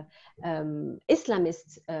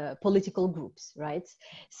Islamist political groups, right?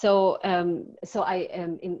 So I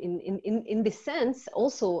in this sense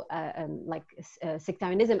also like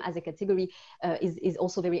sectarianism as a category is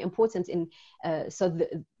also very important in so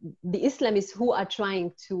the Islamists who are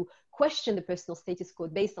trying to question the personal status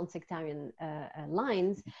code based on sectarian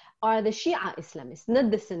lines are the Shia Islamists, not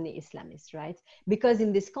the Sunni Islamists, right? Because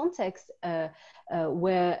in this context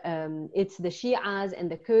where it's the Shias and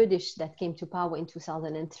the Kurdish that came to power in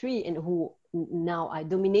 2003 and who now are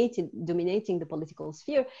dominating the political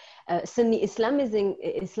sphere, Sunni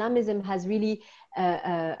Islamism has really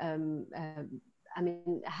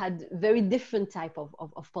had very different type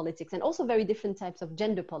of politics, and also very different types of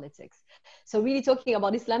gender politics. So really talking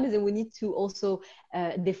about Islamism, we need to also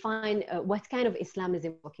define what kind of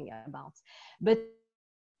Islamism we're talking about. But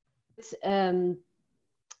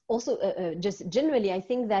also just generally, I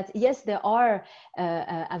think that yes, there are,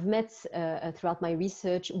 I've met throughout my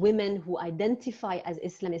research women who identify as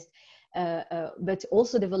Islamist, but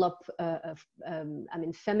also develop,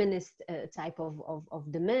 feminist type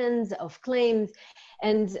of demands, of claims,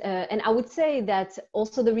 and I would say that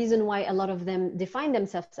also the reason why a lot of them define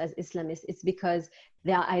themselves as Islamists is because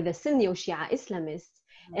they are either Sunni or Shia Islamists,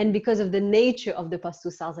 and because of the nature of the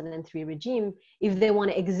post-2003 regime, if they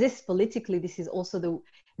want to exist politically, this is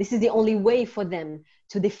the only way for them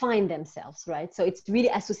to define themselves, right? So it's really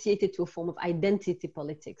associated to a form of identity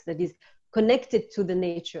politics that is connected to the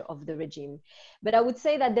nature of the regime. But I would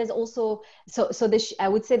say that there's also, I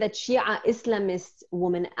would say that Shia Islamist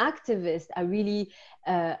women activists are really,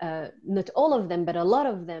 not all of them, but a lot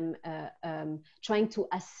of them trying to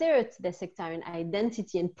assert their sectarian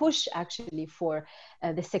identity and push actually for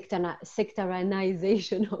the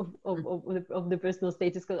sectarianization of the personal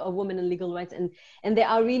status of women and legal rights. And they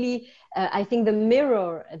are really, I think, the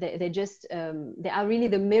mirror, they are really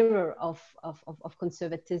the mirror of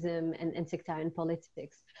conservatism and sectarian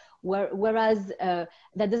politics. Whereas that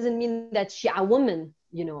doesn't mean that Shia women,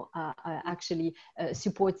 actually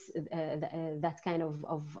supports that kind of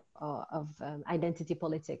identity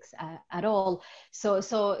politics at all. So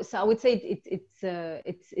I would say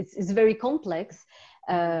it's very complex.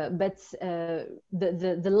 But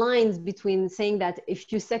the lines between saying that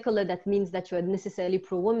if you're secular, that means that you are necessarily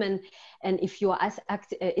pro-woman, and if you are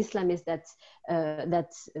Islamist, that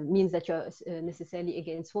means that you're necessarily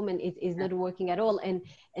against women, it is not working at all. And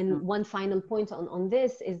one final point on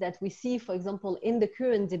this is that we see, for example, in the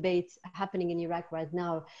current debate happening in Iraq right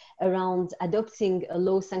now around adopting a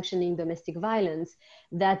law sanctioning domestic violence,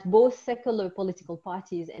 that both secular political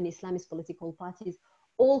parties and Islamist political parties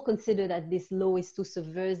all consider that this law is too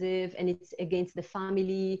subversive and it's against the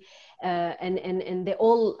family, and they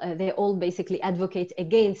all basically advocate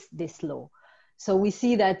against this law. So we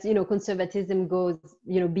see that conservatism goes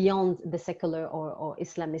beyond the secular or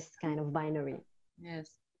Islamist kind of binary. Yes.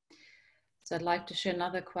 So I'd like to share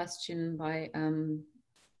another question by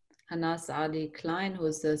Zahra Ali Klein, who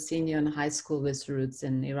is a senior in high school with roots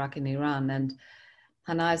in Iraq and Iran. And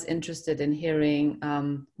Hannah is interested in hearing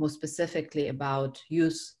more specifically about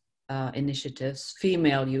youth initiatives,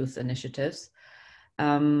 female youth initiatives.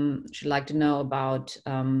 She'd like to know about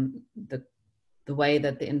the way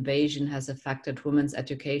that the invasion has affected women's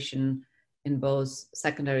education in both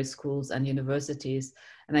secondary schools and universities.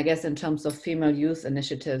 And I guess in terms of female youth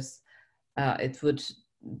initiatives, it would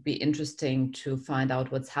be interesting to find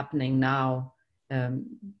out what's happening now,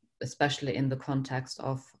 especially in the context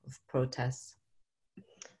of protests.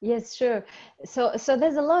 Yes, sure. So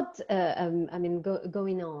there's a lot,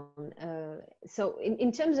 going on. So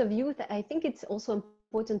in terms of youth, I think it's also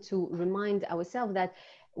important to remind ourselves that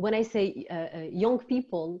when I say young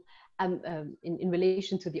people, in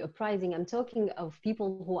relation to the uprising, I'm talking of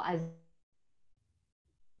people who are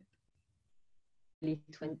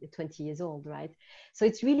 20 years old, right? So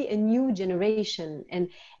it's really a new generation, and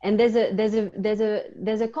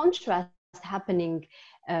there's a contrast happening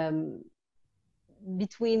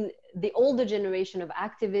between the older generation of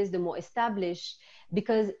activists, the more established,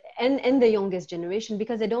 and the youngest generation,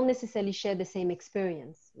 because they don't necessarily share the same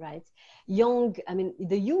experience, right?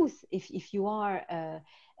 The youth, if you are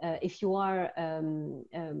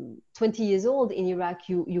 20 years old in Iraq,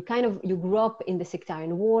 you grew up in the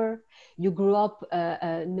sectarian war, you grew up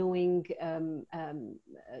knowing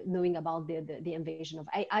about the invasion of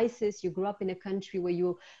ISIS, you grew up in a country where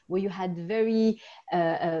you had very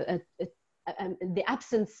the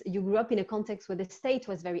absence, you grew up in a context where the state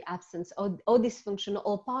was very absent or dysfunctional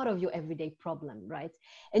or part of your everyday problem, right?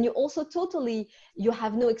 And you also you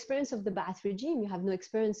have no experience of the Ba'ath regime, you have no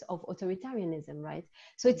experience of authoritarianism, right?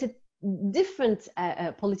 So it's a different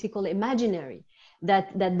political imaginary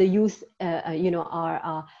that the youth,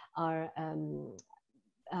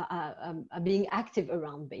 are being active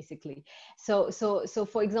around, basically. So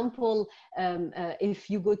for example, if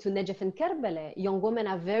you go to Najaf and Karbala, young women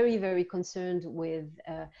are very, very concerned with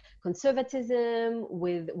conservatism,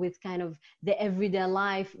 with kind of the everyday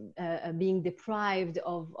life, being deprived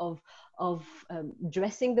of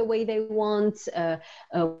dressing the way they want,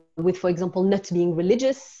 with, for example, not being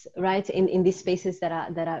religious, right? In these spaces that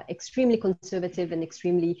are extremely conservative and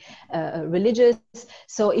extremely religious.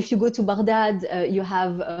 So if you go to Baghdad, you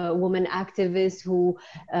have women activists who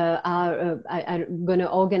are going to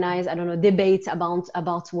organize, debates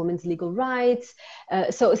about women's legal rights.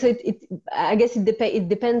 So I guess it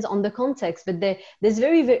depends on the context, but there's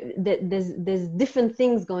different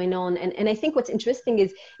things going on. And I think what's interesting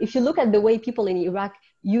is if you look at the way people in Iraq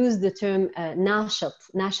use the term nashat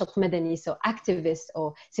madani, so activist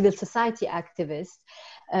or civil society activist,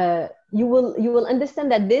 you will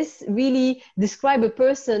understand that this really describe a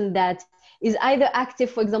person that is either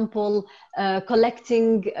active, for example,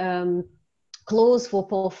 collecting clothes for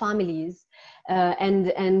poor families, so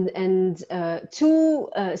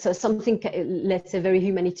something, let's say, very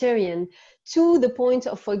humanitarian, to the point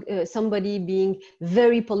of somebody being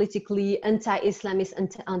very politically anti-Islamist,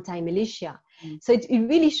 anti-militia. So it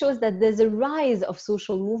really shows that there's a rise of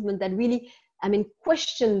social movement that really,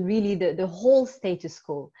 question really the whole status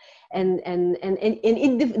quo, and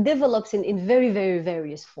it develops in very, very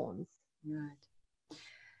various forms. Right.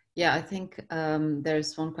 Yeah, I think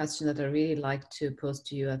there's one question that I really like to pose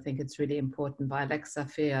to you. I think it's really important, by Alexa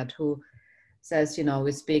Fiat, who says, you know,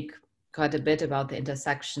 we speak quite a bit about the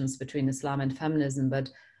intersections between Islam and feminism,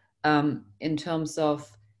 but in terms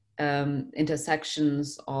of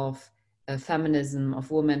intersections of feminism,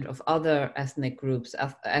 of women, of other ethnic groups,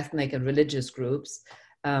 ethnic and religious groups,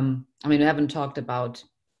 I mean, we haven't talked about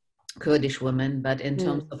Kurdish women, but in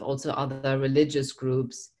terms of also other religious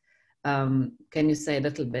groups, can you say a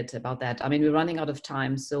little bit about that? I mean, we're running out of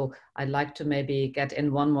time, so I'd like to maybe get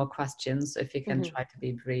in one more question, so if you can try to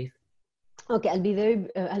be brief. Okay,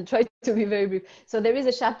 I'll try to be very brief. So there is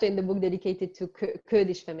a chapter in the book dedicated to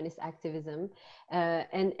Kurdish feminist activism.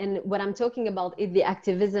 And what I'm talking about is the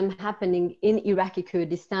activism happening in Iraqi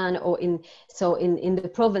Kurdistan, or in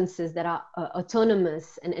the provinces that are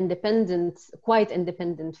autonomous and independent, quite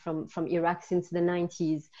independent from Iraq since the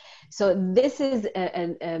 90s. So this is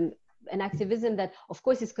an activism that, of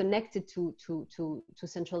course, is connected to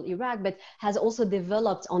central Iraq, but has also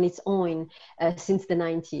developed on its own since the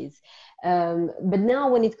 90s. But now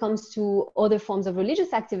when it comes to other forms of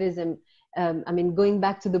religious activism, I mean, going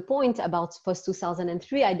back to the point about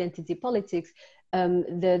post-2003 identity politics,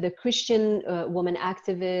 the Christian woman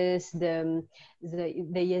activists, the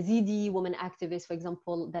Yazidi woman activists, for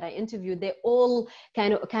example, that I interviewed, they all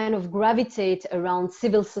kind of gravitate around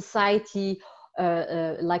civil society,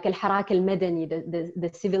 like al-Harak al-Madani,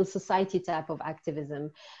 the civil society type of activism.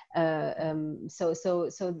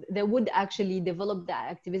 So they would actually develop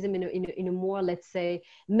that activism in a more, let's say,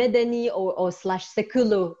 Madani or slash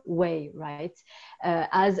secular way, right?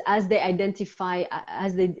 As they identify,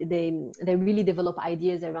 as they really develop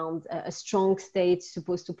ideas around a strong state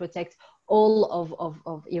supposed to protect all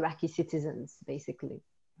of Iraqi citizens, basically.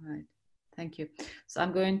 Right. Thank you. So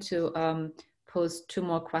I'm going to pose two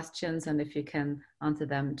more questions, and if you can answer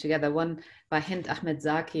them together. One by Hind Ahmed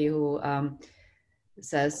Zaki, who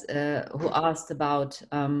says, who asked about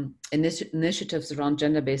initiatives around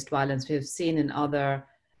gender-based violence. We have seen in other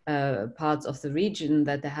parts of the region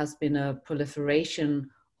that there has been a proliferation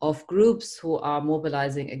of groups who are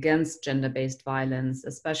mobilizing against gender-based violence,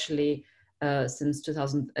 especially since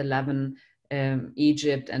 2011,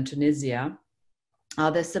 Egypt and Tunisia. Are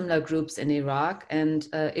there similar groups in Iraq? And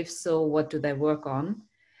if so, what do they work on?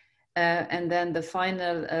 And then the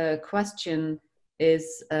final question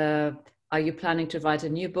is, are you planning to write a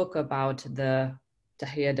new book about the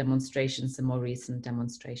Tahrir demonstrations, the more recent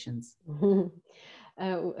demonstrations?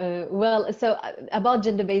 Well, so about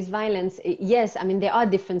gender-based violence, yes, I mean, there are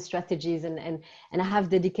different strategies, and I have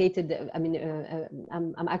dedicated, I mean,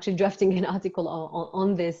 I'm actually drafting an article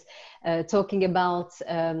on this, talking about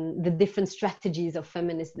the different strategies of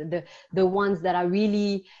feminists, the ones that are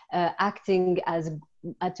really acting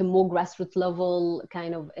at a more grassroots level,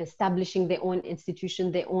 kind of establishing their own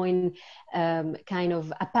institution, their own kind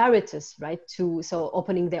of apparatus, right? So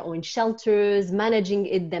opening their own shelters, managing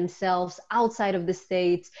it themselves outside of the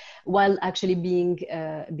state, while actually being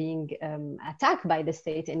attacked by the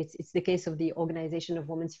state. And it's the case of the Organization of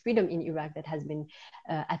Women's Freedom in Iraq that has been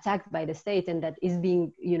attacked by the state, and that is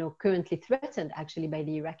being, you know, currently threatened actually by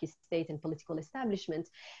the Iraqi state and political establishment.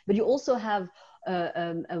 But you also have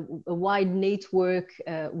a wide network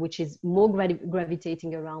which is more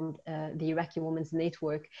gravitating around the Iraqi Women's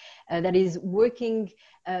Network that is working,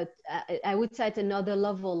 I would say, at another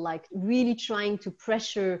level, like really trying to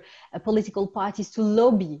pressure political parties to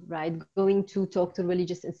lobby, right? Going to talk to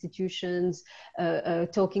religious institutions,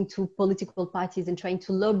 talking to political parties and trying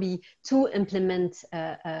to lobby to implement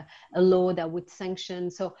a law that would sanction.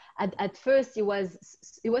 So at first it was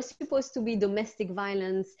supposed to be domestic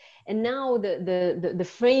violence, and now the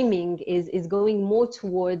framing is going more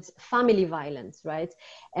towards family violence, right?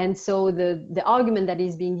 And so the argument that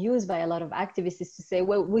is being used by a lot of activists is to say,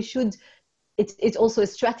 well, we should, it's also a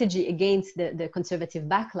strategy against the conservative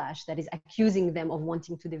backlash that is accusing them of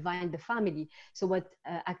wanting to divide the family. So what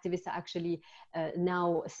activists are actually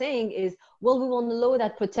now saying is, well, we want a law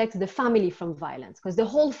that protects the family from violence, because the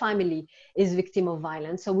whole family is victim of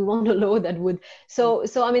violence. So we want a law that would, so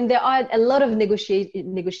I mean, there are a lot of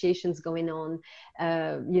negotiations going on,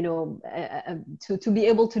 you know, to be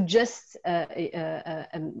able to just,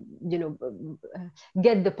 you know,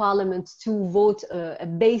 get the parliament to vote a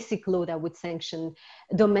basic law that would sanction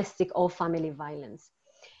domestic or family violence.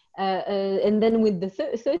 And then with the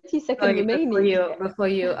 30 seconds remaining. Before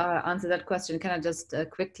you answer that question, can I just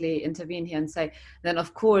quickly intervene here and say, then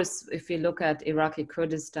of course, if you look at Iraqi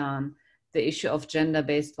Kurdistan, the issue of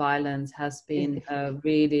gender-based violence has been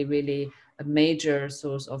really, really a major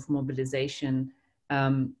source of mobilization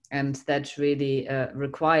And that really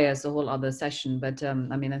requires a whole other session. But I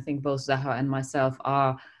mean, I think both Zahra and myself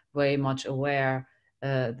are very much aware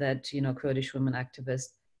that, you know, Kurdish women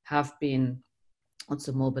activists have been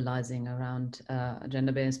also mobilizing around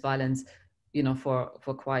gender-based violence, you know, for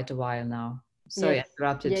quite a while now. Sorry, I Yes.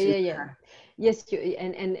 interrupted Yeah, you. yeah, yeah. Yes,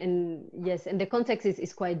 and yes, and the context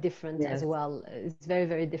is quite different as Yes. well. It's very,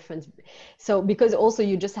 very different. So because also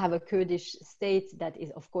you just have a Kurdish state that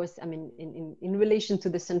is, of course, I mean, in relation to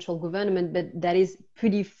the central government, but that is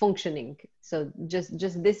pretty functioning. So just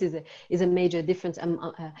this is a major difference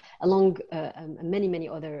along many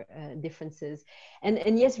other differences.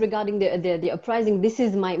 And yes, regarding the uprising, this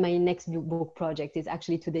is my next book project is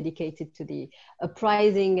actually to dedicate it to the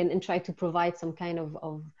uprising and try to provide some kind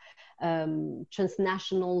of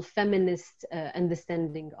transnational feminist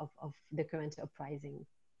understanding of the current uprising.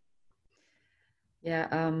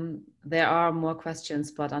 Yeah, there are more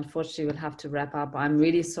questions, but unfortunately we'll have to wrap up. I'm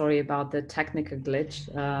really sorry about the technical glitch.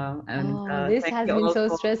 This Thank has you been all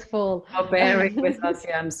so stressful. for bearing with us.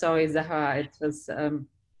 Yeah, I'm sorry, Zahra. It was,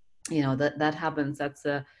 you know, that happens. That's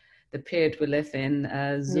the period we live in,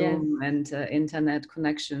 Yes. Zoom and internet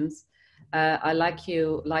connections. I like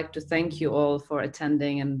to thank you all for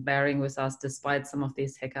attending and bearing with us despite some of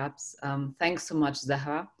these hiccups. Thanks so much,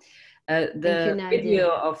 Zahra. Thank you, The Nadia. video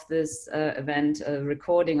of this event,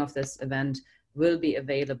 recording of this event, will be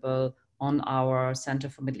available on our Center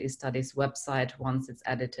for Middle East Studies website once it's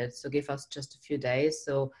edited. So give us just a few days.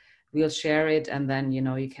 So we'll share it, and then, you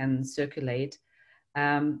know, you can circulate.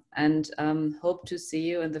 And hope to see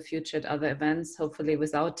you in the future at other events, hopefully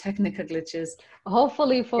without technical glitches.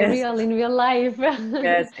 Hopefully for Yes, real, in real life.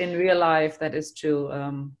 yes, in real life, that is true.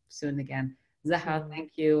 Soon again. Zahra,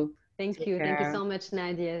 thank you. Thank Take you. Thank you care. so much,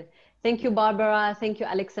 Nadia. Thank you, Barbara. Thank you,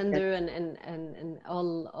 Yes, Alexander, and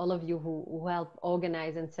all of you who helped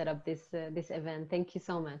organize and set up this event. Thank you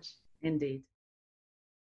so much. indeed.